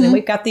energized and then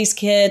we've got these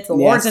kids, the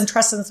Lord's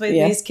entrusted us with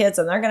these kids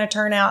and they're going to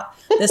turn out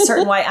this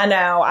certain way. I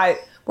know.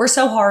 We're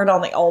so hard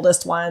on the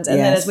oldest ones. And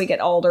then as we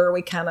get older,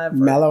 we kind of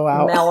mellow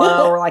out.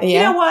 We're like, you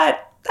know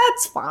what?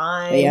 That's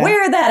fine.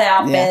 Wear that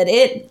outfit.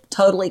 It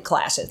totally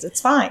clashes. It's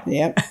fine.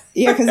 Yeah.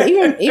 Yeah. Because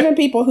even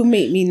people who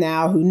meet me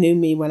now who knew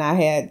me when I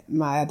had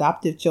my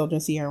adoptive children,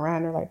 Sierra and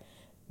Ryan, are like,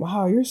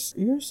 wow,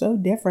 you're so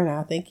different. And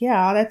I think,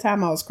 all that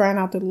time I was crying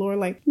out to the Lord,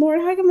 like, Lord,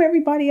 how come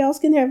everybody else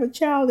can have a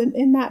child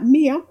and not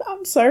me?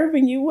 I'm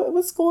serving you.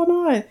 What's going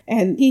on?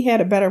 And he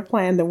had a better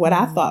plan than what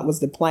I thought was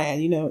the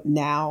plan.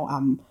 Now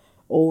I'm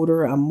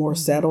older, I'm more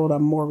settled,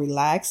 I'm more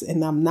relaxed,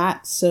 and I'm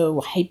not so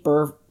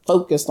hyper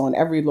focused on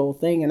every little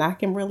thing, and I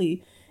can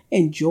really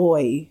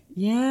enjoy.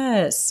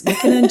 Yes, we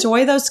can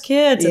enjoy those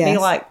kids and be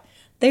like,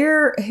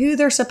 they're who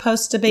they're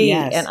supposed to be,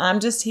 and I'm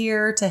just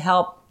here to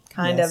help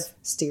kind of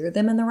steer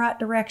them in the right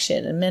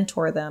direction and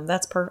mentor them.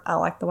 I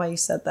like the way you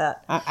said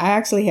that. I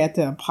actually had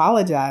to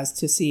apologize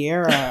to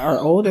Sierra, our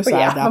oldest.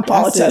 I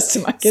apologize to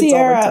my kids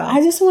Sierra, all the time.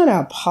 I just want to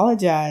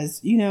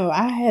apologize.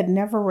 I had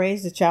never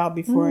raised a child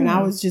before, and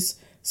I was just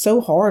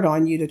so hard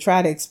on you to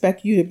try to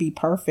expect you to be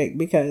perfect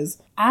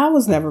because I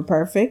was never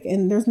perfect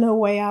and there's no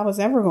way I was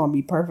ever going to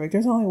be perfect.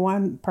 There's only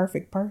one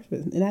perfect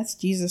person and that's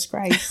Jesus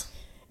Christ.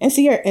 And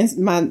Sierra, and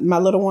my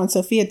little one,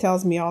 Sophia,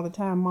 tells me all the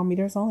time, Mommy,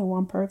 there's only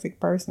one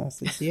perfect person. I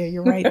said, yeah,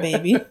 you're right,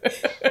 baby.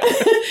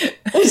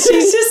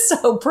 She's just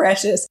so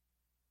precious.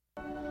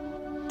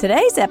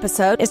 Today's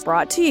episode is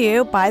brought to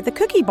you by the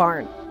Cookie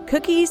Barn,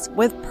 cookies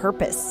with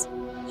purpose.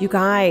 You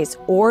guys,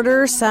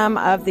 order some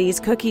of these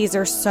cookies.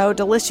 They're so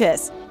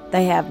delicious.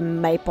 They have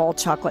maple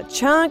chocolate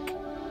chunk,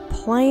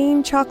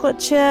 plain chocolate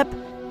chip,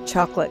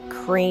 chocolate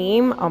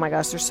cream. Oh my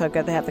gosh, they're so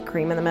good. They have the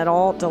cream in the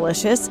middle.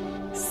 Delicious.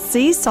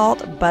 Sea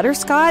salt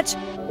butterscotch,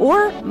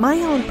 or my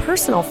own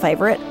personal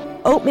favorite,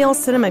 oatmeal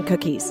cinnamon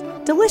cookies.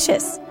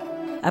 Delicious.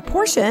 A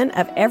portion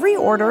of every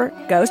order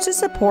goes to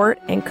support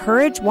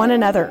Encourage One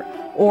Another,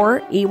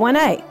 or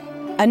E1A,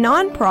 a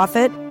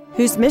nonprofit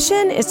whose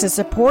mission is to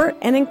support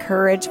and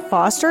encourage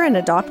foster and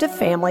adoptive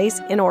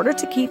families in order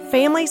to keep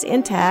families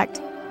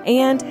intact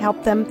and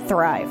help them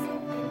thrive.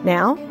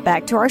 Now,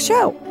 back to our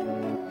show.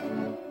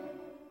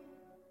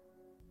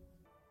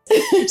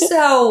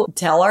 So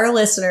tell our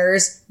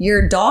listeners,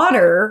 your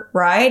daughter,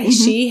 right?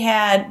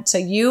 So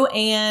you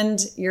and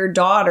your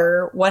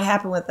daughter, what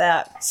happened with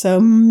that? So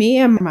me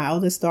and my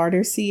oldest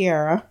daughter,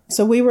 Sierra.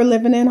 So we were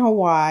living in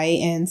Hawaii,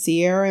 and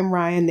Sierra and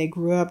Ryan, they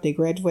grew up, they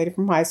graduated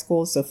from high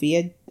school.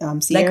 Sierra.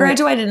 They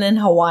graduated in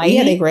Hawaii?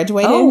 Yeah, they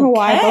graduated in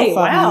Hawaii. Both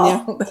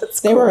of them. Yeah. That's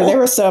cool. They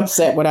were so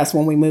upset with us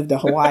when we moved to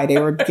Hawaii. They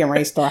were getting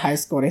ready to start high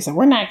school. They said,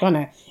 we're not going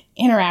to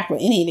interact with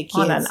any of the kids.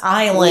 On an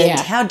island.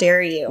 Yeah. How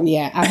dare you?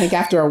 Yeah. I think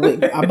after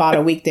about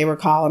a week, they were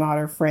calling all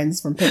their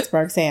friends from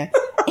Pittsburgh saying,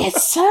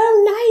 it's so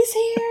nice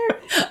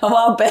here. Oh,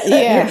 I'll bet.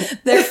 Yeah.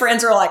 Their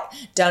friends were like,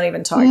 don't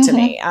even talk to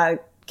me. I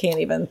can't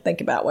even think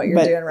about what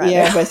you're doing right now.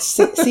 Yeah, but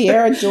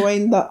Sierra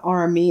joined the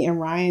Army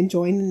and Ryan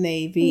joined the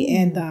Navy.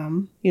 And,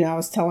 I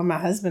was telling my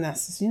husband, I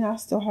said, I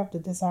still have the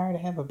desire to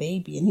have a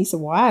baby. And he said,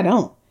 well, I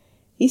don't.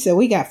 He said,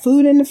 we got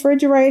food in the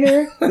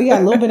refrigerator. We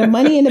got a little bit of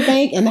money in the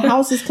bank and the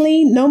house is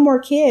clean. No more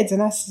kids.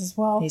 And I said,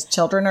 well, these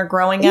children are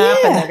growing up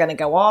and they're going to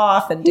go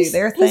off and do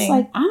their thing. He's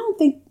like, I don't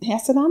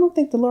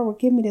think the Lord would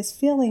give me this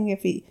feeling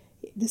if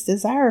this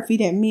desire if he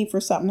didn't mean for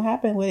something to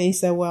happen with it. He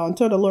said, well,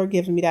 until the Lord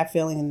gives me that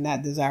feeling and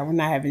that desire, we're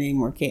not having any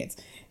more kids.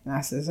 And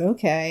I says,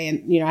 okay.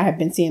 And, I had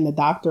been seeing the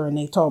doctor and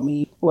they told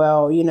me,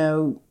 well,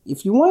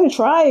 if you want to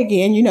try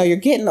again, you're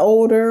getting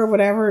older or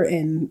whatever.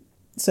 And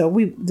so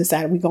we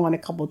decided we go on a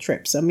couple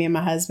trips. So me and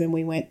my husband,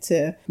 we went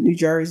to New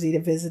Jersey to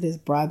visit his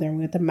brother, and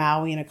we went to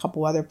Maui and a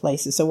couple other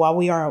places. So while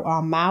we are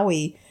on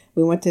Maui,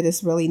 we went to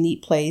this really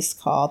neat place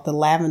called the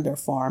Lavender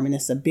Farm, and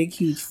it's a big,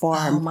 huge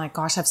farm. Oh my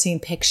gosh, I've seen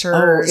pictures.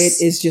 Oh,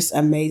 it is just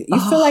amazing.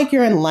 You feel like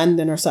you're in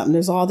London or something.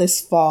 There's all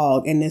this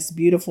fog and this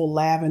beautiful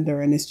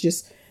lavender, and it's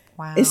just,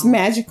 wow. It's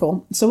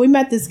magical. So we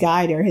met this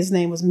guy there. His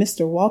name was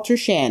Mr. Walter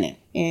Shannon,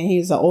 and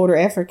he's an older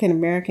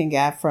African-American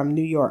guy from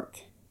New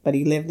York, but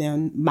he lived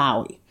in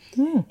Maui.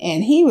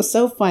 And he was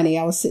so funny.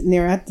 I was sitting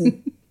there at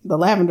the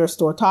lavender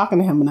store talking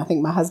to him, and I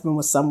think my husband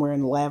was somewhere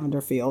in the lavender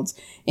fields,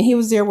 and he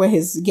was there with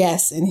his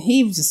guests, and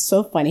he was just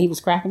so funny. He was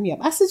cracking me up.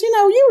 I said,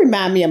 you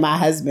remind me of my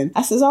husband.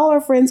 I says, all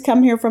our friends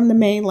come here from the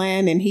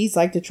mainland, and he's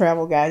like the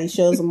travel guide. He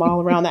shows them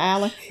all around the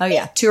island. Oh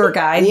yeah, tour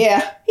guide.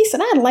 Yeah. He said,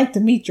 I'd like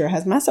to meet your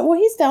husband. I said, well,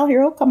 he's down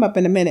here. He'll come up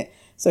in a minute.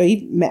 So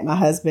he met my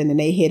husband and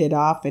they hit it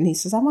off, and he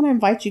says, I want to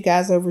invite you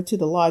guys over to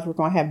the lodge. We're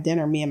going to have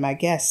dinner, me and my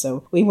guests.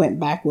 So we went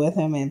back with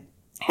him and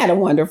had a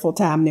wonderful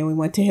time. Then we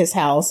went to his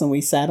house and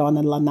we sat on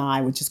the lanai,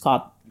 which is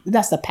called,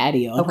 that's the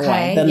patio in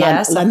Hawaii.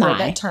 Yes, I've heard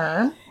that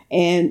term.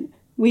 And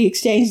we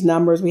exchanged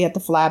numbers. We had to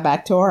fly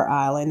back to our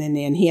island, and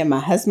then he and my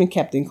husband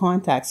kept in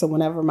contact. So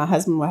whenever my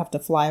husband would have to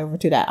fly over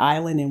to that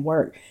island and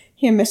work,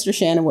 he and Mr.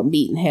 Shannon would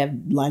meet and have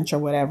lunch or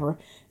whatever.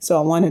 So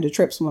on one of the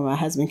trips when my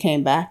husband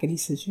came back, and he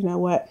says, you know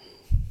what?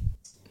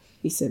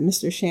 He said,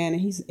 Mr. Shannon,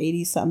 he's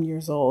 80-something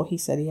years old. He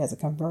said he has a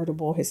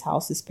convertible. His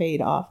house is paid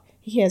off.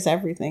 He has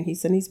everything. He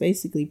said he's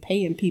basically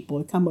paying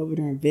people to come over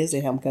there and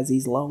visit him because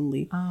he's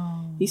lonely.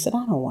 Oh. He said,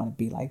 I don't want to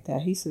be like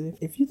that. He said,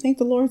 if you think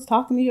the Lord's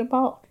talking to you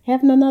about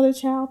having another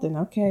child, then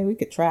okay, we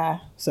could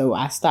try. So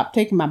I stopped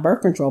taking my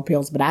birth control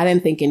pills, but I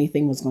didn't think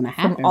anything was going to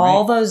happen. From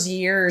all those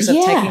years of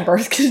taking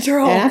birth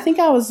control. And I think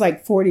I was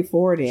like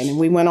 44 then. And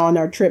we went on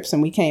our trips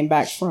and we came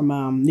back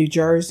from New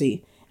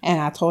Jersey. And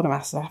I told him,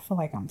 I said, I feel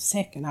like I'm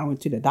sick. And I went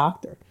to the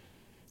doctor.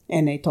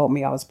 And they told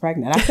me I was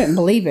pregnant. I couldn't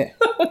believe it.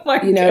 Oh my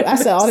goodness. I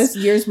said, all these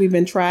years we've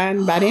been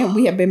trying. By then,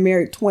 we had been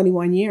married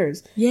 21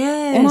 years.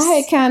 Yes. And I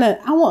had kind of,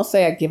 I won't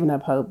say I'd given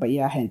up hope, but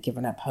yeah, I had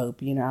given up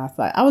hope. I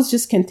thought, I was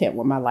just content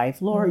with my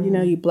life. Lord,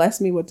 you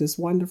blessed me with this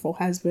wonderful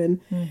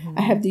husband. Mm-hmm.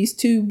 I have these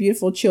 2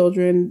 beautiful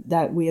children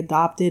that we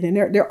adopted. And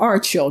they're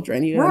our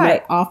children, right. And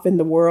they're off in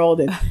the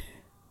world. And,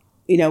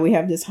 we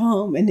have this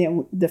home. And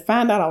then to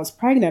find out I was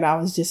pregnant, I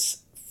was just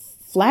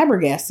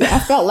flabbergasted. I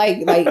felt like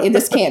it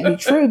just can't be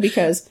true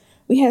because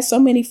we had so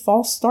many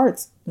false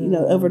starts,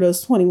 over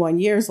those 21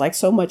 years, like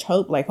so much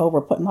hope, like, oh,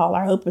 we're putting all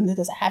our hope into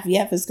this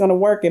IVF is going to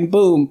work, and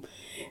boom,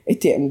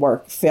 it didn't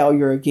work.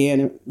 Failure again.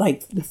 And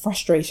like the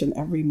frustration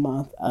every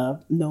month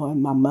of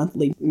knowing my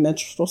monthly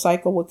menstrual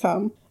cycle would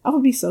come. I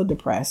would be so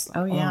depressed.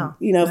 Oh, yeah.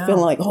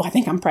 Feeling like, oh, I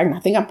think I'm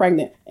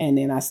pregnant. And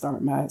then I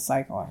start my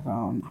cycle. Like,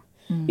 oh,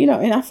 no.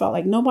 And I felt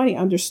like nobody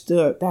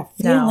understood that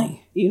feeling.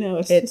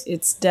 No.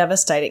 It's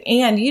devastating.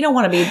 And you don't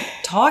want to be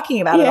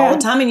talking about it all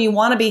the time. And you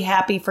want to be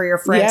happy for your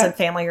friends and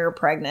family who are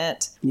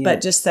pregnant. Yeah.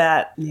 But just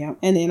that. Yeah.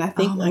 And then I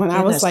think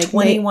I was like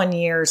 21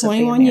 years.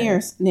 21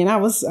 years. And then I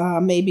was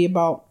maybe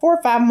about 4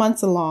 or 5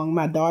 months along.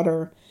 My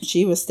daughter,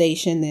 she was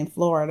stationed in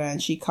Florida,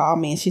 and she called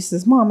me and she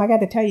says, Mom, I got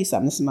to tell you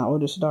something. This is my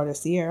oldest daughter,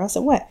 Sierra. I said,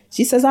 what?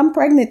 She says, I'm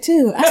pregnant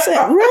too. I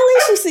said,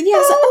 really? She said, yeah.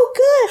 I said, oh,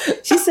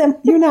 good. She said,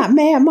 you're not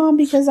mad, Mom,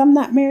 because I'm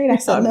not married? I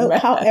said, no,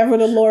 however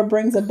the Lord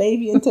brings a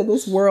baby into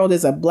this world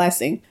is a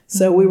blessing.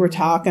 So we were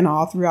talking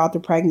all throughout the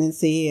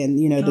pregnancy, and,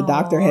 the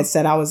doctor had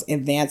said I was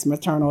advanced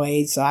maternal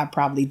age, so I'd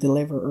probably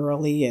deliver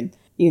early. And,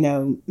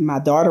 my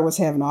daughter was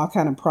having all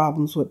kind of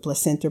problems with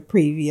placenta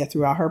previa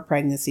throughout her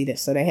pregnancy.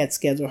 So they had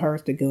scheduled her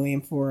to go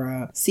in for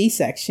a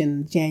C-section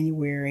in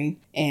January.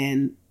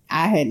 And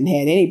I hadn't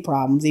had any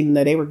problems, even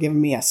though they were giving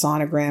me a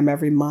sonogram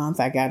every month.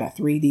 I got a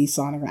 3D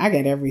sonogram. I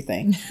got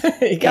everything.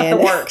 You got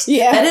the works.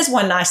 Yeah. That is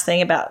one nice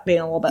thing about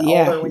being a little bit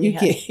older when you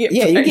get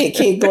you get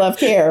kid glove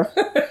care.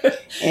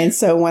 And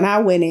so when I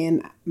went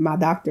in, my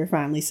doctor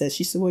finally said,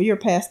 she said, well, you're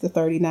past the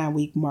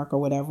 39-week mark or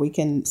whatever. We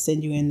can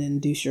send you in and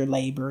induce your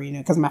labor,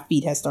 because my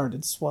feet had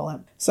started to swell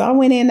up. So I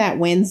went in that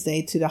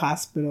Wednesday to the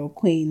hospital,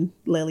 Queen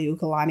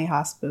Liliuokalani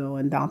Hospital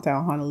in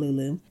downtown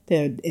Honolulu,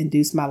 to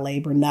induce my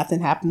labor. Nothing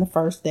happened the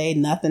first day.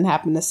 Nothing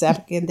happened the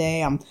second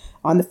day. I'm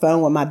on the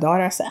phone with my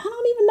daughter. I said, I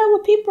don't even know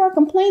what people are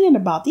complaining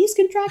about. These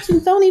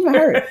contractions don't even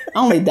hurt. I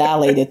only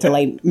dilated to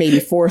like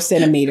maybe 4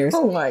 centimeters.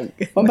 Oh my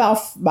God.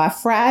 Well, by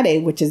Friday,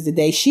 which is the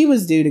day she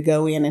was due to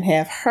go in and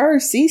have her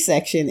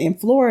C-section in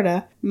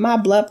Florida, my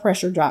blood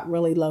pressure dropped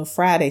really low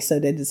Friday. So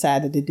they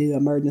decided to do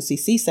emergency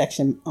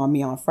C-section on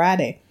me on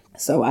Friday.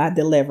 So I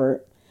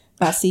delivered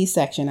by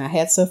C-section. I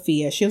had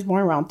Sophia. She was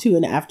born around 2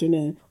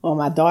 p.m. Well,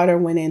 my daughter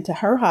went into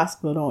her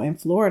hospital in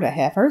Florida to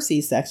have her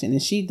C-section,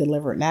 and she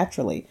delivered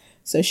naturally.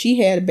 So she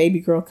had a baby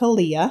girl,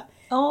 Kalia,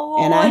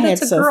 Oh, and I had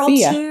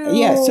Sophia. Too.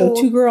 Yeah, so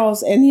 2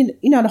 girls. And,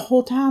 the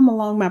whole time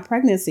along my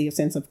pregnancy,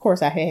 since, of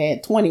course, I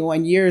had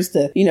 21 years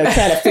to,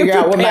 try to figure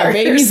out what my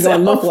baby's going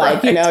to look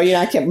like.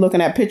 I kept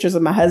looking at pictures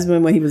of my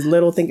husband when he was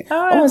little thinking,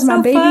 is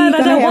my baby going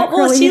to have what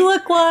will she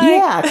look like?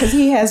 Yeah, because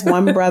he has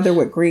one brother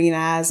with green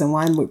eyes and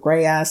one with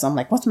gray eyes. So I'm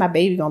like, what's my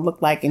baby going to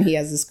look like? And he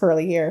has this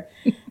curly hair.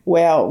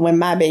 Well, when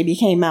my baby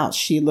came out,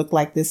 she looked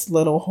like this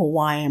little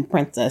Hawaiian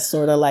princess,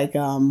 sort of like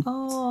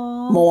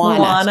Moana.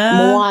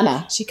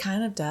 She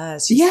kind of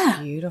does. She's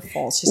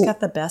beautiful. She's got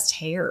the best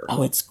hair.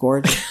 Oh, it's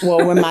gorgeous.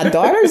 Well, when my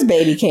daughter's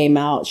baby came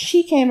out,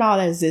 she came out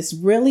as this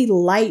really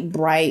light,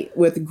 bright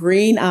with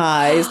green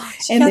eyes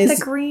and this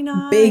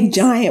big,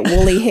 giant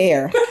woolly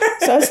hair.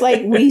 So it's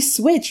like we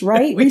switch,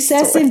 right?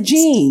 Recessive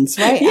genes,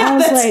 right? Yeah,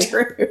 that's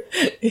true.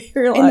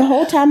 And the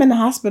whole time in the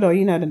hospital,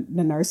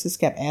 the nurses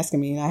kept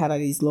asking me, and I had all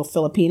these little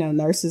Filipino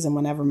nurses, and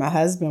whenever my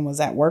husband was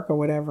at work or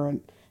whatever,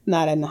 and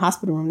not in the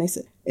hospital room, they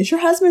said, is your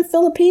husband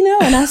Filipino?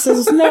 And I said,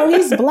 no,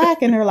 he's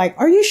black. And they're like,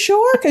 are you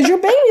sure? Because your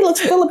baby looks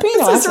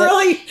Filipino. This is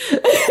really,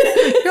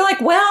 you're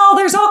like, well,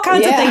 there's all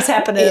kinds of things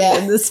happening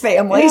in this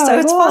family, so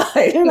it's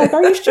fine. They're like,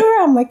 are you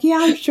sure? I'm like, yeah,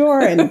 I'm sure.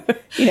 And,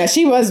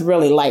 she was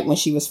really light when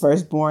she was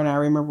first born. I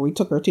remember we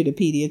took her to the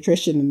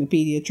pediatrician, and the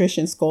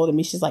pediatrician scolded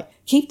me. She's like,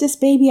 keep this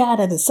baby out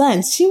of the sun.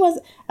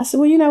 I said,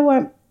 well, you know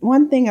what?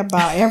 One thing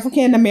about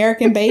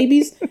African-American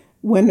babies,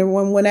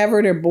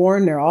 whenever they're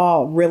born, they're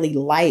all really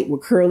light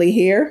with curly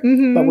hair.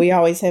 Mm-hmm. But we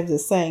always have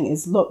this saying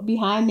is look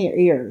behind their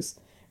ears,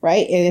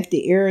 right? And if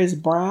the ear is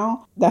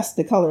brown, that's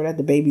the color that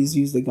the baby's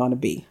usually going to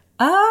be.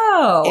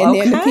 Oh, and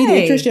then the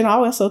pediatrician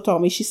also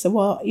told me, she said,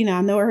 well,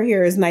 I know her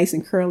hair is nice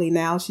and curly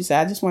now. She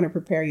said, I just want to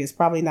prepare you. It's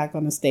probably not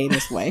going to stay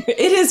this way.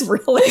 It is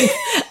really.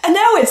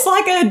 No, it's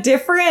like it's a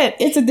different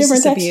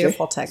texture. A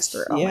beautiful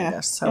texture. Oh my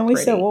gosh, so and we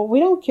said, well, we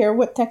don't care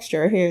what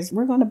texture her hair is.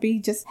 We're going to be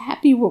just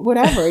happy with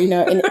whatever,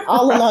 And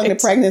all along the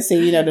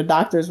pregnancy, the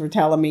doctors were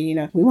telling me,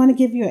 we want to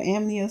give you an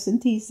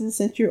amniocentesis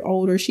since you're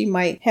older. She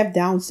might have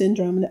Down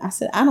syndrome. And I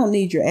said, I don't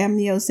need your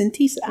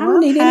amniocentesis. I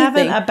don't need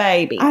anything. Having a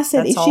baby. I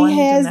said, if she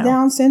has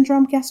Down syndrome,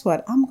 guess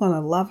what? I'm going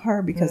to love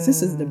her because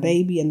this is the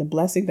baby and the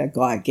blessing that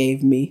God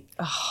gave me.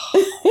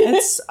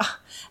 It's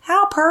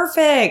how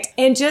perfect.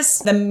 And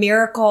just the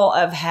miracle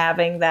of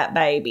having that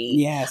baby.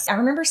 Yes. I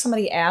remember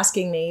somebody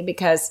asking me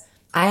because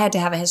I had to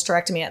have a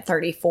hysterectomy at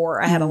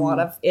 34. I had a lot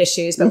of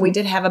issues, but we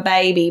did have a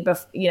baby.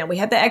 We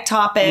had the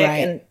ectopic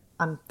and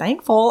I'm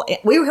thankful.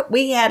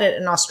 We had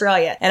it in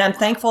Australia, and I'm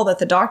thankful that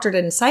the doctor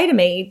didn't say to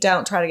me,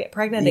 don't try to get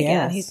pregnant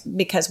again.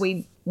 Because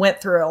we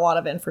went through a lot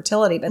of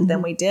infertility, but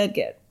then we did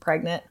get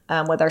pregnant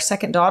with our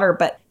second daughter.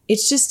 But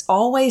it's just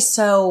always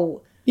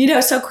so,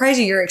 so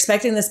crazy. You're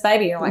expecting this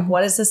baby. You're like,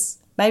 what is this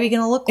baby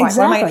going to look like?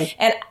 Exactly.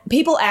 And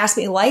people ask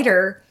me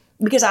later,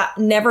 because I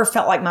never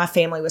felt like my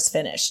family was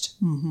finished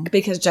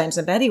because James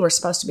and Betty were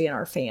supposed to be in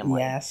our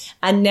family. Yes.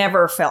 I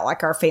never felt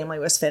like our family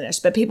was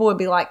finished. But people would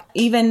be like,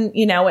 even,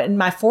 in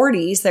my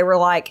 40s, they were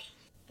like,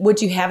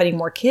 would you have any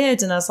more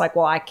kids? And I was like,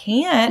 well, I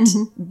can't,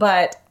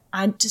 but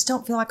I just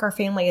don't feel like our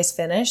family is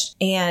finished.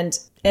 And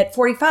at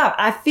 45,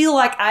 I feel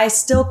like I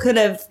still could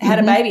have had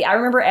a baby. I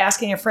remember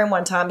asking a friend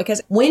one time,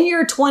 because when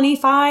you're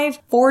 25,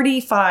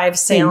 45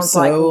 sounds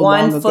like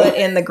 1 foot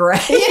in the grave.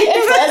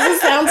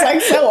 It sounds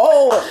like so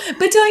old.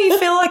 But don't you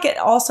feel like it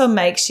also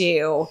makes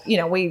you,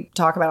 we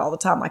talk about it all the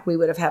time, like we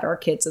would have had our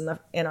kids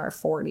in our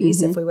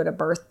 40s if we would have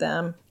birthed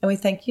them. And we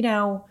think,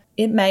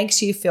 it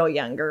makes you feel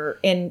younger,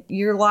 and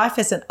your life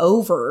isn't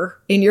over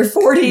in your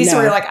 40s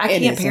where you're like, I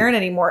can't parent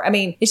anymore. I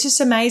mean, it's just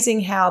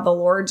amazing how the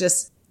Lord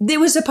it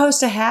was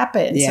supposed to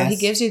happen. Yes. So he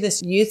gives you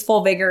this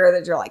youthful vigor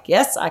that you're like,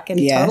 yes, I can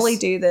totally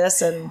do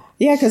this. And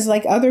yeah, because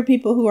like other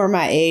people who are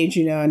my age,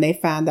 and they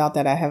find out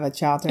that I have a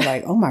child, they're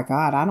like, oh my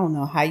God, I don't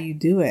know how you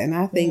do it. And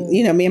I think,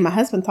 me and my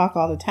husband talk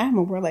all the time,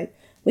 and we're like,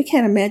 we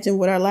can't imagine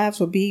what our lives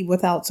would be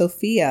without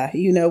Sophia.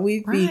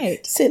 We'd be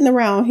sitting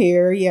around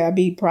here. Yeah, I'd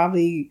be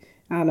probably,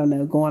 I don't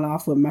know, going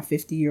off with my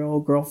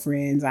 50-year-old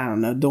girlfriends. I don't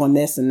know, doing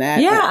this and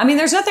that. Yeah, I mean,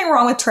 there's nothing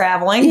wrong with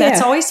traveling. Yeah.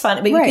 That's always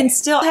fun. But you can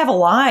still have a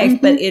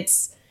life, but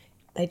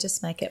they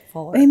just make it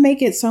fuller. They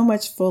make it so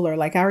much fuller.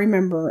 Like I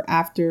remember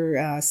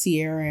after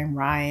Sierra and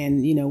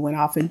Ryan, went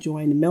off and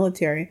joined the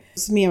military.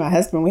 So me and my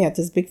husband, we had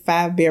this big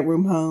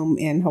 5-bedroom home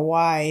in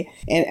Hawaii,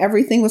 and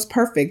everything was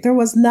perfect. There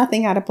was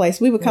nothing out of place.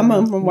 We would come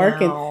home from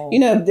work,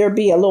 and there'd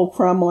be a little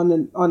crumb on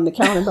the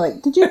counter, and be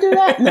like, "Did you do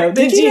that? No,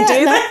 did you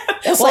do that?"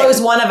 Well, it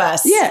was one of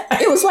us. Yeah,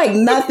 it was like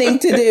nothing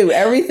to do.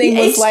 Everything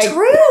was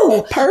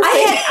true. Perfect.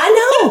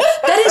 I know.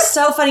 That is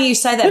so funny you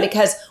say that,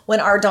 because when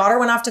our daughter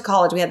went off to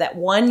college, we had that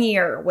 1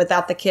 year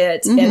without the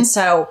kids. And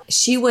so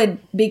she would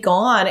be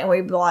gone, and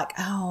we'd be like,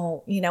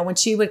 oh, when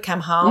she would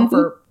come home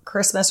for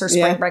Christmas or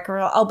spring break,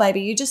 we're like, oh,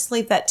 baby, you just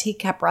leave that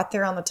teacup right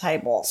there on the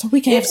table. So we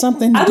can have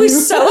something to do. I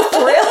was so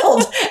thrilled.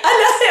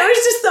 I know. It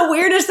was just the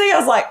weirdest thing. I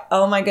was like,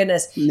 oh my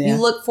goodness. Yeah.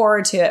 You look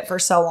forward to it for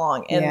so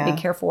long, and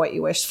be careful what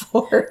you wish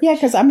for. Yeah,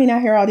 because I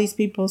hear all these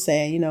people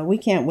saying, we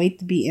can't wait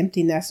to be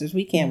empty nesters.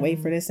 We can't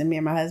wait for this. And me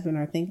and my husband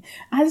are thinking,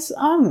 I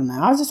don't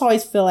know. I just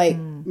always feel like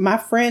my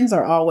friends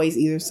are always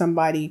either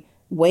somebody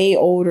way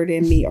older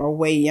than me or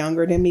way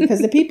younger than me.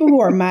 Because the people who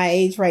are my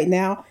age right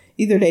now,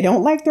 either they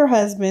don't like their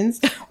husbands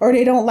or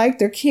they don't like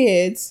their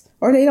kids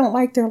or they don't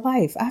like their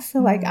life. I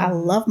feel like I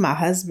love my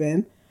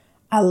husband.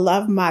 I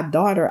love my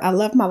daughter. I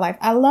love my life.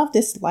 I love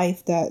this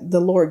life that the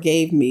Lord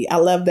gave me. I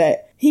love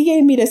that he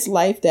gave me this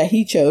life that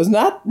he chose,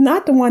 not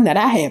the one that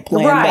I had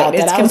planned out.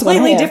 It's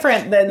completely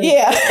different than...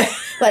 Yeah.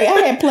 Like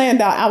I had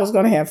planned out I was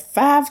going to have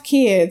 5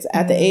 kids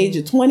at the age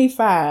of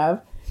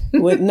 25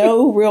 with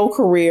no real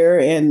career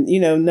and,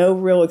 no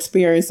real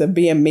experience of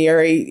being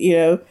married,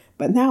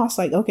 But now it's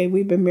like, okay,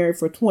 we've been married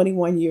for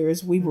 21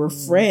 years. We were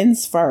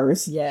friends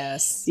first.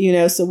 Yes.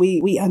 So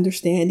we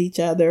understand each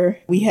other.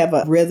 We have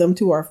a rhythm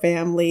to our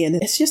family and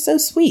it's just so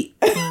sweet.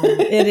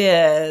 It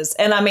is.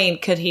 And I mean,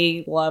 could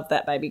he love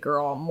that baby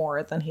girl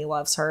more than he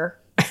loves her?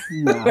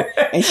 No.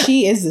 And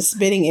she is the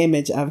spitting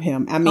image of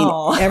him. I mean,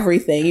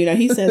 everything.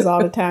 He says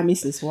all the time, he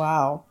says,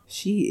 wow,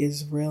 she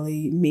is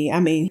really me. I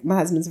mean, my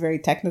husband's very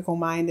technical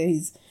minded.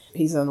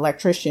 He's an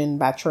electrician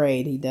by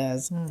trade. He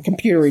does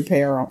computer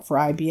repair for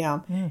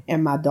IBM.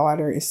 And my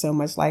daughter is so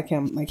much like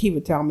him. Like he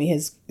would tell me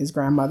his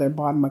grandmother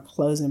bought him a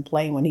closing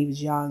plane when he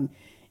was young.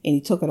 And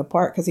he took it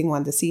apart because he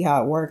wanted to see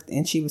how it worked.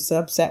 And she was so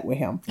upset with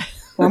him.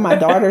 Well, my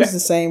daughter's the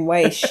same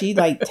way. She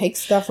takes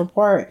stuff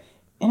apart.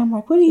 And I'm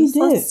like, what do you do?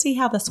 Let's see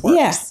how this works.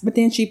 Yeah. But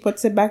then she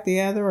puts it back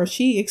together or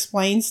she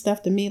explains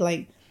stuff to me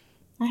like,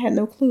 I had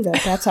no clue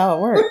that's how it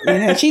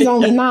worked. She's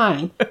only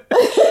 9.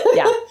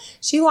 Yeah.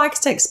 She likes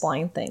to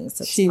explain things.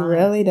 She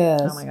really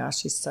does. Oh my gosh,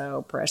 she's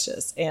so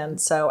precious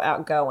and so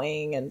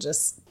outgoing and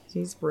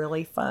she's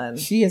really fun.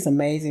 She is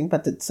amazing.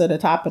 But to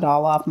top it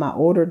all off, my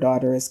older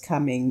daughter is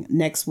coming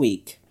next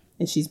week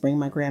and she's bringing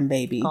my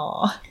grandbaby.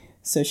 Aw.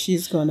 So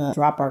she's going to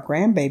drop our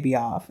grandbaby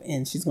off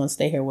and she's going to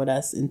stay here with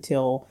us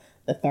until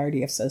the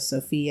 30th. So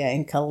Sophia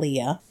and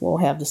Kalia will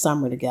have the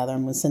summer together.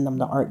 I'm going to send them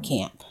to art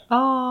camp.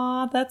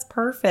 Oh, that's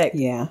perfect.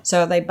 Yeah.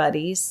 So are they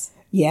buddies?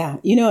 Yeah.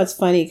 It's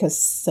funny because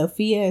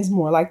Sophia is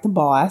more like the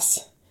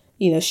boss.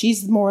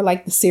 She's more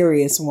like the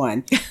serious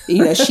one.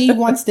 She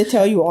wants to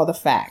tell you all the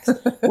facts.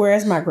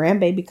 Whereas my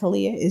grandbaby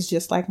Kalia is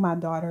just like my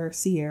daughter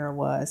Sierra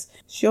was.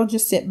 She'll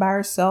just sit by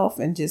herself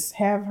and just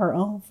have her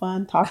own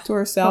fun, talk to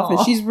herself. Aww.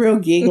 And she's real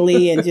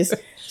giggly and just,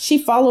 she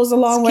follows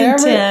along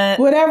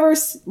whatever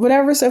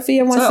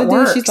Sophia wants to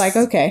do. She's like,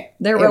 okay.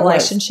 Their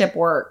relationship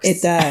works.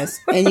 It does.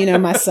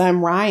 And my son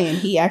Ryan,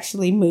 he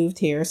actually moved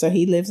here. So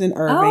he lives in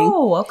Irving.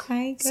 Oh,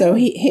 okay. Good. So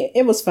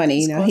it was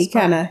funny, he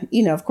kind of,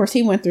 of course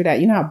he went through that.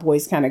 How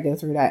boys kind of go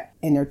through that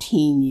in their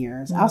teen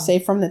years. I'll say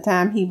from the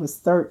time he was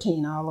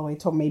 13 all the way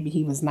till maybe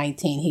he was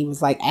 19, he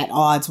was like at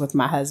odds with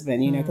my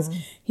husband, because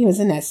he was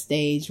in that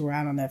stage where,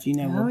 I don't know if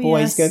where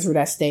boys go through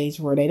that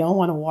stage where they don't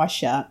want to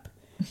wash up.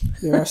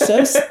 They're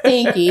so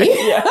stinky.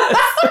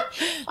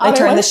 They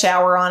turn the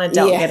shower on and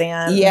don't get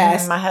in.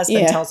 Yes. My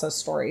husband tells those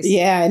stories.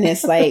 Yeah. And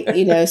it's like,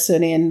 so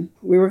then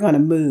we were going to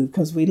move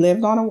because we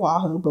lived on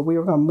Oahu, but we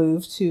were going to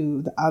move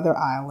to the other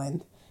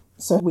island.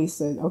 So we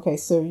said, okay,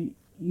 so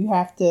you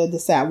have to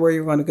decide where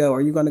you're going to go.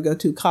 Are you going to go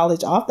to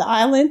college off the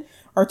island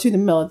or to the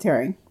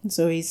military? And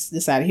so he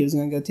decided he was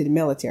going to go to the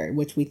military,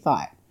 which we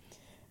thought.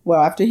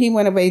 Well, after he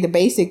went away to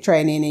basic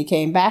training and he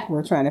came back,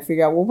 we're trying to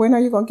figure out, well, when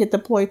are you going to get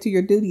deployed to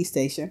your duty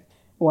station?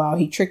 Well,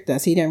 he tricked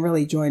us. He didn't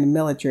really join the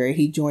military.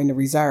 He joined the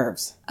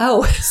reserves.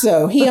 Oh.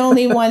 So he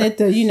only wanted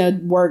to,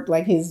 work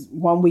like his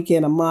 1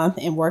 weekend a month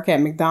and work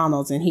at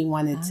McDonald's. And he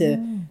wanted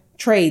to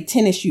trade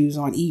tennis shoes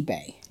on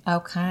eBay.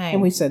 Okay.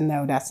 And we said,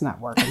 no, that's not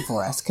working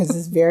for us because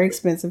it's very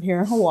expensive here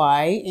in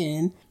Hawaii.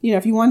 And,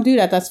 if you want to do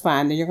that, that's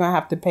fine. Then you're going to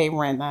have to pay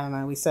rent. I don't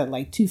know. We said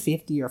like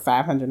 $250 or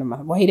 $500 a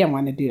month. Well, he didn't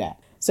want to do that.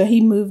 So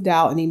he moved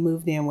out and he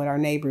moved in with our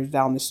neighbors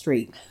down the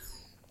street.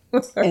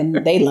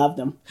 And they loved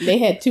him. They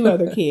had 2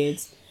 other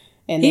kids.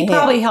 And he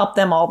probably helped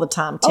them all the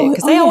time too.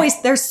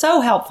 Because they're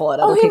so helpful at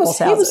other people's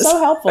houses. He was so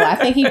helpful. I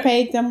think he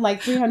paid them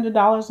like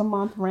 $300 a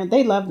month rent.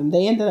 They loved him.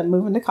 They ended up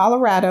moving to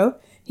Colorado.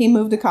 He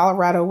moved to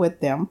Colorado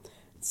with them.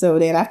 So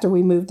then after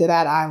we moved to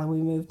that island, we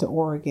moved to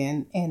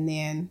Oregon. And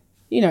then,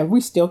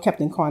 we still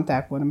kept in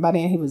contact with him. By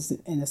then he was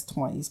in his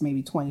 20s,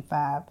 maybe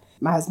 25.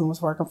 My husband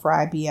was working for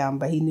IBM,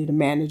 but he knew the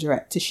manager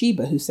at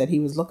Toshiba who said he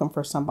was looking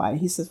for somebody.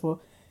 He says, well,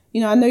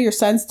 I know your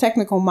son's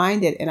technical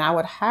minded and I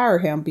would hire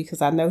him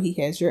because I know he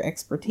has your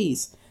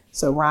expertise.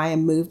 So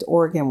Ryan moved to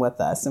Oregon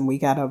with us and we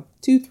got a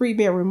 2-3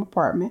 bedroom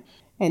apartment.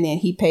 And then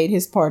he paid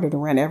his part of the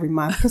rent every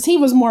month because he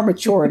was more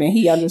mature and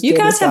he understood. You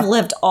guys have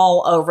lived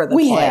all over the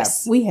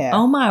place. We have.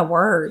 Oh, my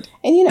word.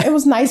 And, it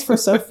was nice for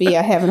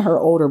Sophia having her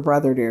older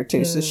brother there,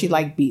 too. So she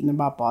liked beating him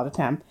up all the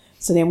time.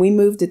 So then we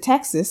moved to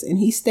Texas and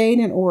he stayed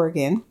in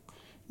Oregon.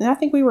 And I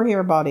think we were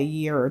here about a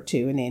year or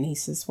 2. And then he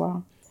says,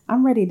 well,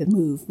 I'm ready to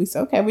move. We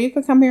said, okay, well, you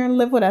can come here and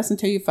live with us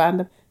until you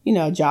find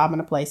a job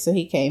and a place. So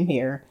he came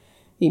here.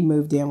 He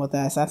moved in with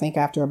us, I think,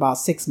 after about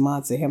 6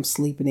 months of him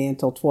sleeping in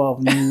until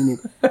 12 noon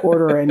and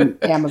ordering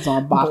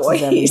Amazon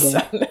boxes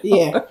every day.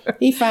 Yeah.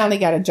 He finally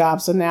got a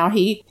job. So now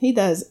he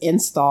does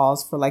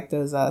installs for like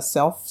those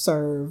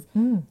self-serve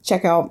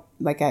checkout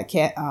like at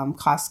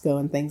Costco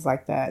and things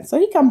like that. So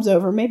he comes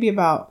over maybe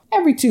about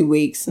every 2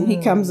 weeks, and he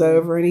comes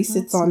over and he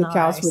sits on the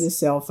couch with his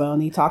cell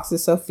phone. He talks to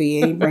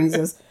Sophia. And he brings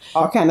us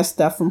all kind of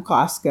stuff from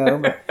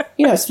Costco. But,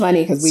 it's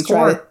funny because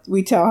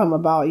we tell him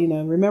about,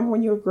 remember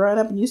when you were growing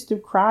up and you used to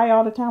cry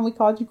all the time? We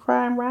called you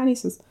Crying Ryan. He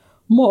says,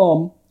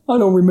 Mom, I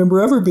don't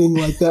remember ever being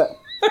like that.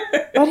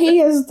 But he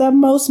is the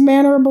most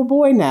mannerable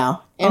boy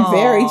now. And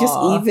very just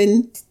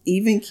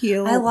even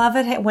keeled. I love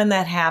it when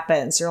that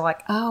happens. You're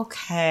like,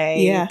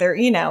 okay. Yeah. They're,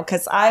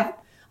 because I've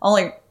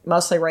only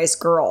mostly raised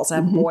girls. I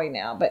have a boy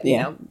now. But,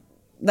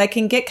 they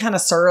can get kind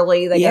of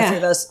surly. They go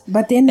through those.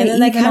 But then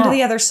they come to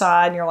the other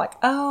side and you're like,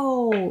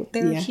 oh,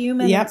 they're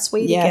human and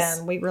sweet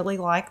again. We really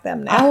like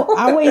them now.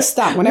 I always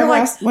stop. Whenever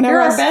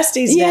you're our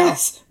besties now.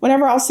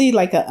 Whenever I'll see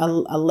like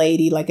a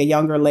lady, like a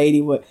younger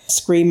lady with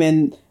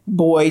screaming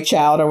boy,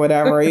 child or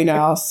whatever,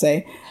 I'll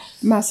say,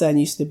 my son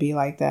used to be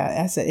like that.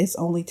 I said, it's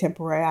only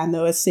temporary. I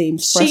know it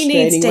seems frustrating right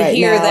now. She needs to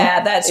hear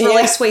that. That's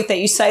really sweet that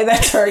you say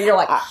that to her. You're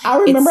like, I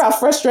remember how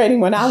frustrating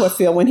when I would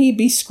feel when he'd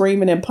be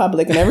screaming in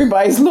public and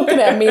everybody's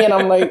looking at me and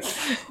I'm like,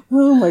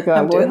 oh my God,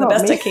 I'm doing the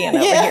best I can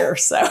over here.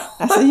 So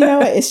I said, you know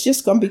what? It's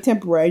just going to be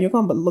temporary. You're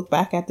going to look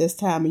back at this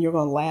time and you're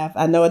going to laugh.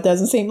 I know it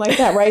doesn't seem like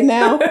that right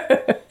now.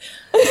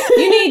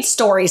 You need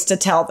stories to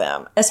tell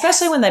them,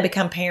 especially when they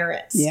become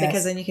parents,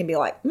 because then you can be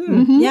like,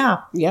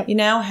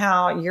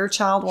 how your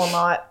child will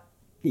not.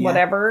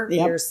 Whatever.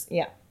 That's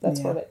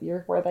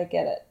where they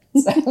get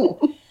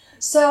it.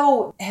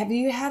 So have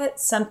you had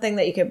something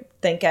that you could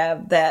think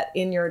of that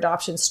in your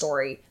adoption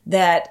story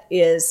that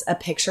is a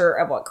picture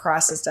of what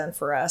Christ has done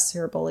for us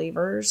who are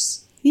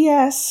believers?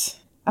 Yes.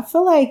 I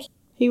feel like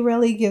he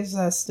really gives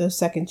us those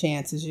second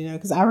chances,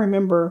 because I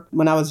remember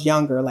when I was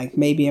younger, like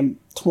maybe in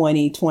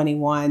 20,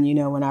 21,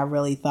 when I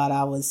really thought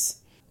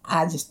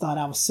I just thought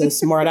I was so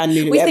smart. I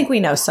knew. We think we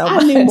know so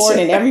much. I knew more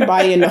than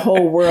everybody in the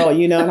whole world,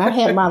 and I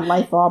had my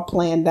life all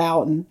planned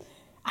out, and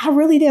I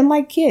really didn't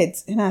like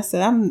kids. And I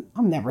said, I'm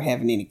never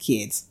having any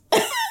kids.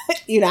 I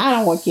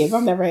don't want kids.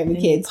 I'm never having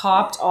kids.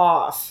 Popped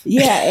off.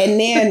 Yeah, and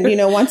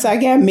then once I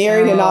got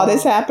married and all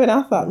this happened,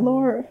 I thought,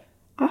 Lord,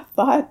 I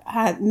thought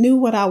I knew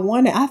what I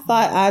wanted. I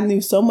thought I knew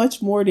so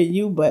much more than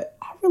you, but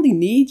I really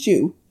need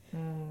you.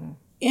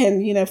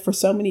 And for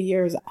so many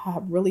years, I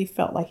really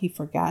felt like he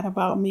forgot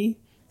about me.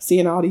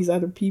 Seeing all these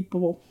other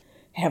people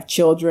have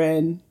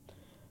children,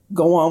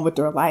 go on with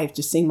their life,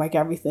 just seemed like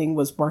everything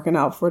was working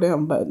out for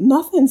them. But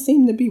nothing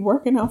seemed to be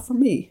working out for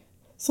me.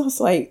 So it's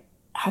like,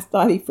 I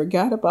thought he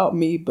forgot about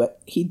me, but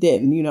he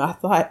didn't. I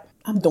thought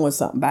I'm doing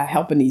something by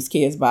helping these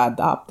kids by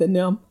adopting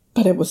them.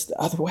 But it was the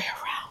other way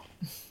around.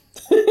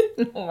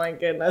 Oh my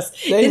goodness.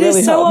 It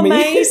is so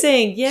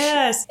amazing.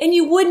 Yes. And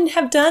you wouldn't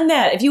have done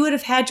that if you would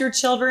have had your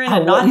children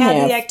and not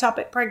had the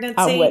ectopic pregnancy.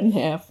 I wouldn't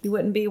have. You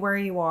wouldn't be where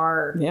you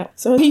are. Yeah.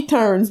 So he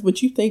turns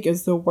what you think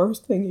is the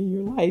worst thing in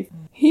your life.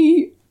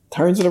 He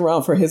turns it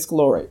around for his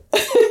glory.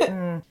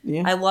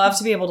 Yeah. I love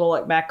to be able to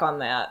look back on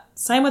that.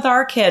 Same with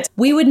our kids.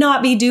 We would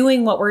not be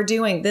doing what we're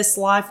doing. This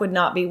life would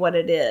not be what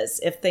it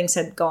is if things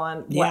had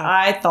gone what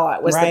I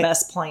thought was the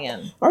best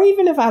plan. Or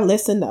even if I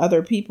listened to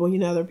other people,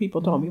 other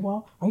people told me,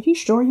 well, are you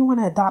sure you want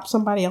to adopt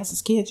somebody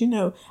else's kids?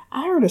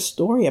 I heard a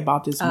story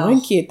about this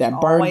one kid that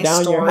burned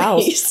down your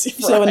house. Right.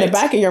 So in the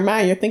back of your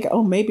mind, you're thinking,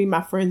 oh, maybe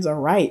my friends are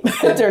right.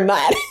 But they're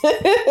not.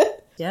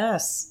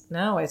 Yes.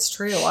 No, it's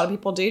true. A lot of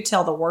people do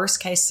tell the worst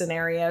case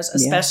scenarios,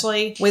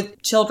 especially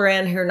with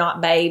children who are not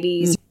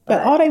babies.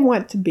 But all they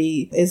want to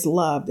be is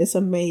loved. It's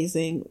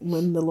amazing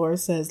when the Lord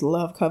says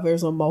love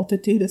covers a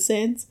multitude of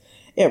sins.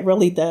 It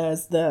really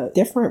does. The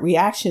different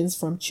reactions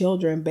from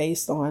children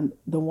based on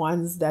the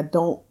ones that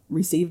don't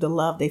receive the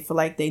love they feel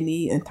like they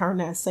need and turn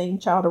that same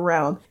child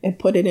around and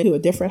put it into a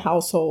different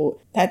household.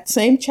 That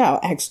same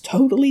child acts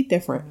totally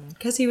different.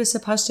 Because he was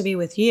supposed to be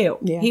with you.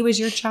 Yeah. He was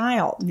your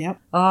child. Yep.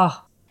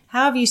 Oh,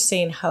 how have you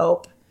seen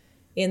hope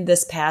in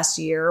this past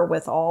year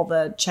with all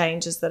the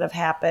changes that have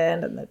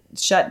happened and the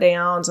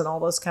shutdowns and all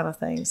those kind of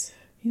things?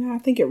 I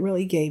think it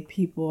really gave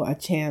people a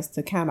chance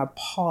to kind of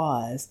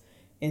pause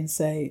and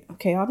say,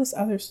 okay, all this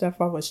other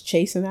stuff I was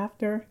chasing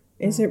after,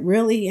 is it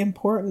really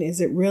important? Is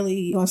it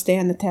really going to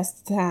stand the test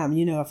of time?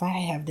 If I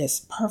have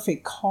this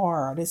perfect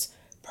car or this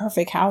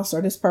perfect house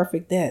or this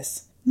perfect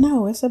this.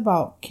 No, it's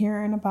about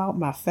caring about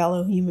my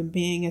fellow human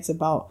being. It's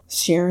about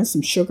sharing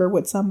some sugar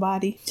with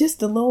somebody. Just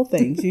the little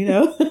things,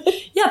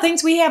 Yeah,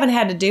 things we haven't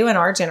had to do in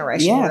our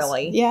generation,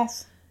 really.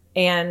 Yes.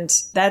 And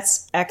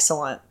that's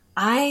excellent.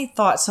 I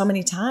thought so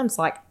many times,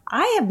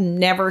 I have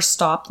never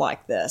stopped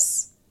like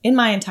this in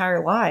my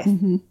entire life.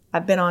 Mm-hmm.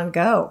 I've been on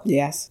go.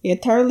 Yes.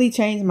 It totally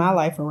changed my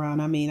life around.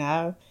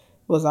 I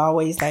was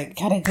always like,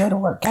 gotta go to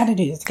work, gotta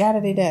do this, gotta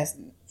do this.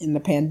 And the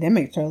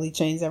pandemic totally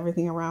changed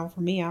everything around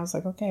for me. I was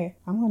like, okay,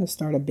 I'm going to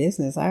start a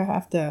business. I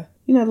have to,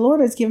 the Lord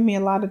has given me a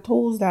lot of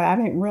tools that I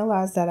didn't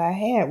realize that I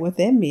had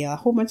within me. A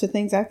whole bunch of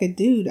things I could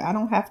do. I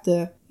don't have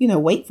to,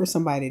 wait for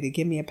somebody to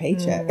give me a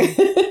paycheck.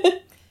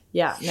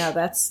 Yeah, no,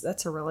 that's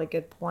a really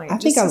good point. I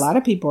think a lot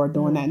of people are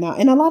doing that now.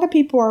 And a lot of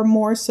people are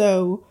more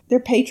so, they're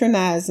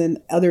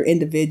patronizing other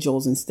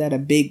individuals instead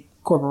of big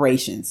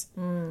corporations.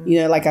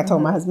 Like I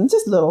told my husband,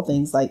 just little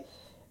things like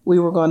we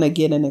were going to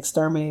get an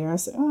exterminator. I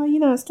said,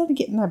 instead of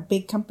getting a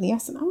big company, I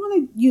said, I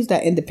want to use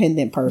that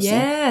independent person.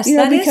 Yes,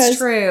 that is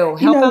true.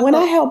 When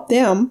I help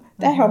them,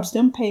 that helps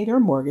them pay their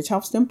mortgage,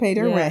 helps them pay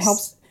their rent,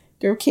 helps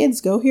their kids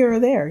go here or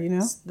there,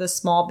 The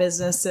small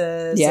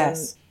businesses.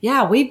 Yes.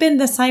 And, we've been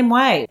the same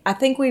way. I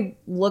think we've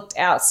looked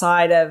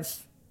outside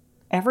of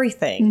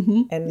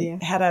everything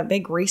and had a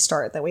big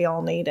restart that we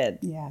all needed.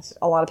 Yes.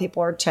 A lot of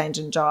people are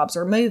changing jobs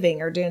or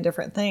moving or doing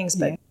different things.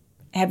 But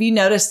have you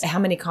noticed how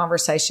many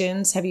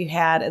conversations have you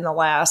had in the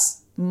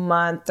last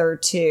month or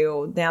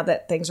two now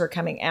that things are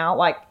coming out,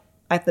 like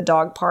at the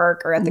dog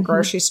park or at the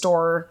grocery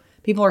store?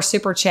 People are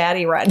super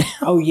chatty right now.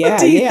 Oh, yeah.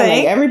 Do you think?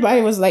 Like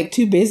everybody was like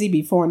too busy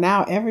before.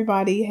 Now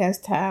everybody has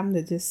time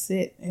to just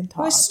sit and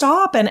talk. Well,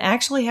 stop and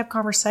actually have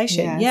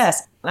conversation.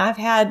 Yes. I've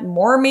had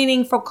more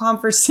meaningful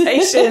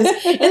conversations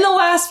in the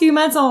last few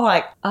months. I'm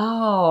like,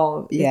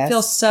 it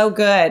feels so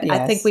good. Yes.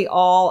 I think we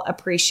all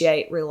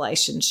appreciate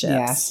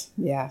relationships.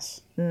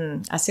 Yes.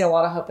 I see a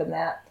lot of hope in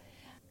that.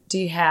 Do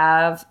you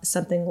have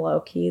something low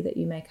key that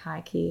you make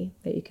high key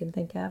that you can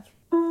think of?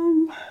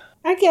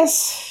 I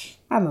guess,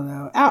 I don't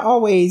know. I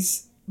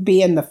always,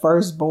 being the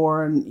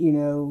firstborn,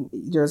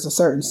 there's a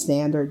certain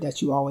standard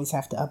that you always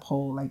have to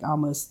uphold, like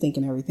almost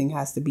thinking everything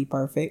has to be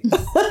perfect.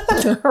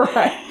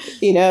 Right.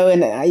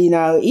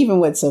 Even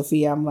with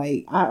Sophia, I'm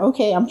like,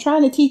 I'm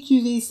trying to teach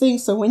you these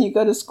things so when you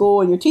go to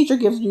school and your teacher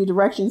gives you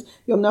directions,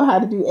 you'll know how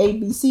to do A,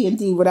 B, C, and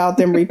D without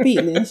them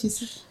repeating it. And she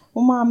says,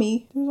 well,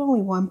 Mommy, there's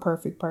only one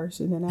perfect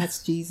person, and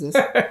that's Jesus.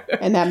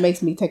 And that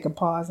makes me take a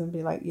pause and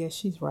be like, yeah,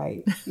 she's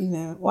right.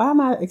 Why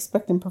am I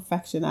expecting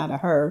perfection out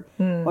of her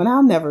when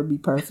I'll never be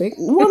perfect?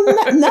 Well,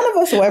 none of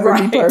us will ever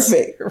be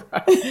perfect.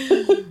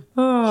 Right.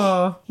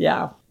 Oh,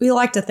 yeah. We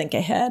like to think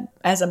ahead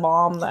as a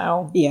mom,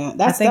 though. Yeah,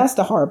 that's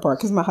the hard part,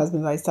 because my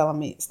husband's always telling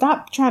me,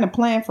 stop trying to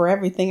plan for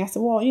everything. I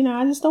said, well,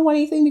 I just don't want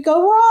anything to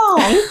go wrong.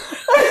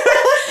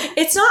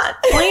 It's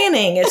not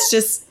planning. It's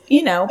just,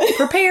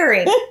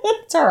 preparing.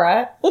 It's all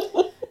right.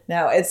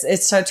 No,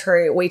 it's so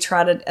true. We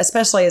try to,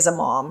 especially as a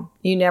mom,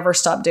 you never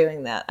stop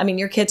doing that. I mean,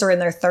 your kids are in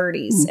their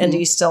 30s and do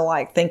you still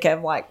think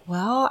of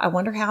well, I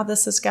wonder how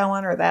this is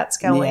going or that's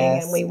going.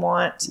 Yes. And we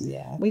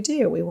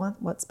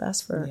want what's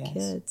best for our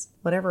kids,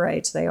 whatever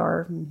age they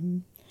are.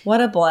 What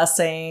a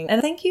blessing.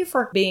 And thank you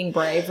for being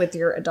brave with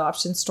your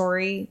adoption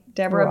story,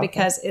 Deborah,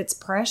 because it's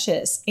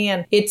precious.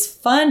 And it's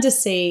fun to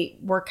see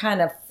we're kind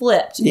of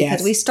flipped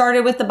because we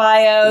started with the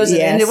bios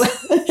and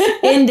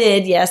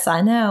ended. Yes,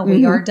 I know.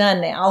 We are done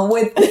now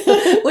with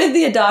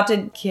the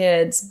adopted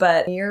kids,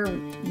 but you're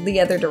the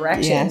other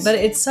direction. Yes. But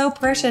it's so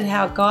precious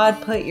how God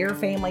put your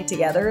family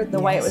together the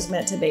way it was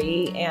meant to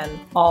be, and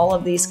all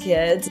of these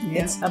kids.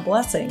 It's a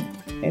blessing.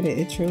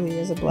 It truly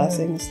is a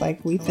blessing. It's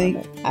like we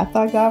think, I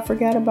thought God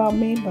forgot about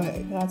me,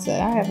 but God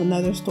said, I have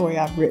another story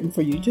I've written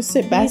for you. Just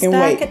sit back and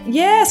wait.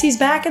 Yes, He's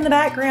back in the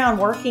background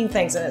working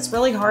things, and it's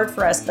really hard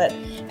for us. But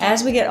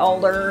as we get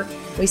older,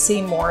 we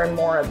see more and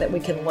more that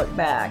we can look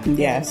back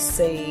and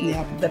see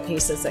the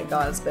pieces that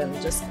God's been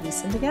just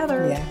piecing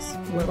together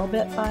little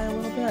bit by a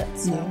little bit.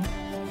 So,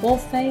 well,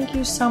 thank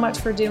you so much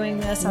for doing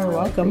this. You're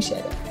welcome.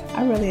 Appreciate it.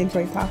 I really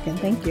enjoyed talking.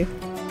 Thank you.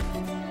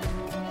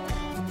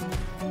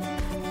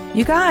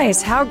 You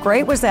guys, how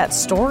great was that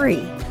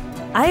story?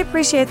 I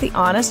appreciate the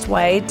honest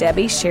way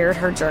Debbie shared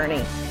her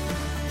journey.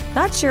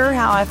 Not sure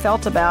how I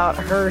felt about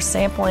her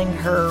sampling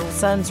her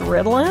son's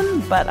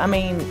Ritalin, but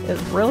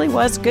it really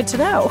was good to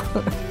know.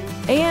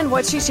 And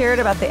what she shared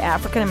about the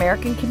African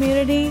American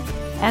community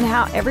and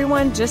how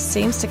everyone just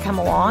seems to come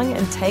along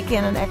and take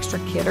in an extra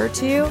kid or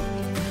two,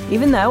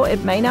 even though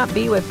it may not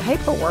be with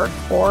paperwork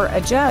or a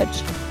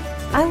judge.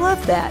 I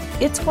love that.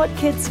 It's what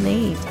kids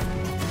need.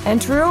 And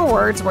truer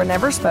words were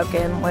never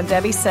spoken when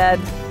Debbie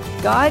said,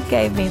 God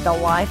gave me the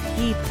life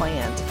He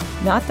planned,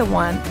 not the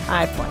one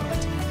I planned.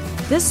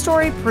 This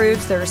story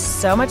proves there's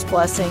so much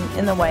blessing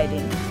in the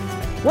waiting.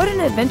 What an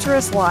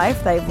adventurous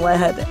life they've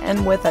led,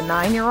 and with a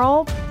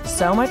 9-year-old,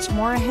 so much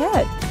more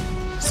ahead.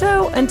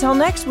 So until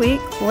next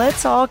week,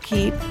 let's all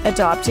keep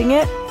adopting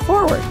it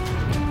forward.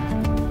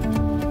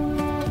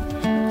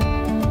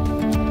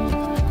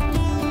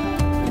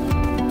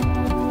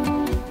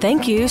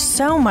 Thank you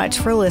so much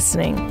for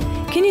listening.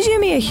 Can you do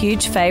me a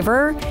huge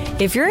favor?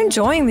 If you're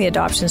enjoying the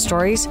adoption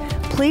stories,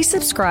 please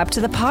subscribe to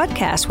the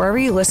podcast wherever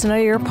you listen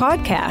to your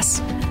podcasts.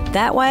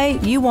 That way,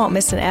 you won't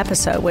miss an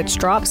episode, which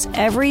drops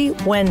every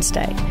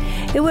Wednesday.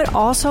 It would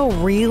also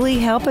really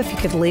help if you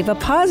could leave a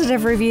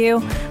positive review,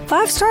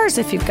 5 stars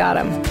if you've got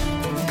them.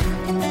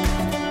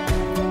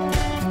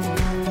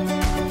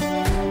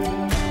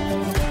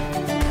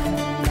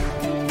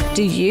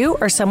 Do you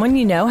or someone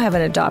you know have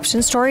an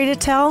adoption story to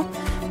tell?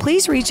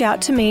 Please reach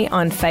out to me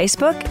on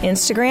Facebook,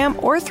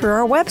 Instagram, or through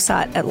our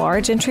website at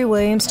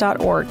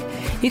largeentrywilliams.org.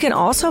 You can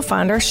also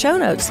find our show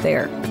notes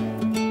there.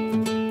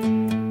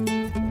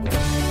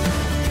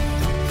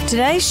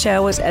 Today's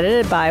show was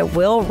edited by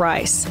Will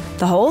Rice.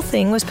 The whole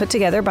thing was put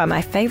together by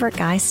my favorite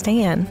guy,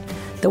 Stan.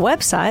 The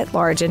website,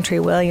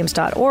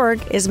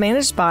 largeentrywilliams.org, is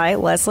managed by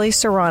Leslie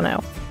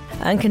Serrano.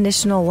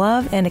 Unconditional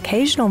love and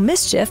occasional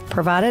mischief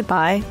provided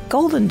by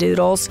Golden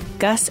Doodles,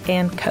 Gus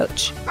and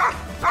Coach.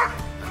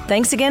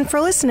 Thanks again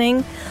for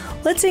listening.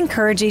 Let's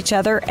encourage each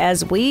other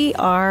as we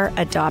are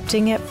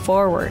adopting it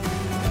forward.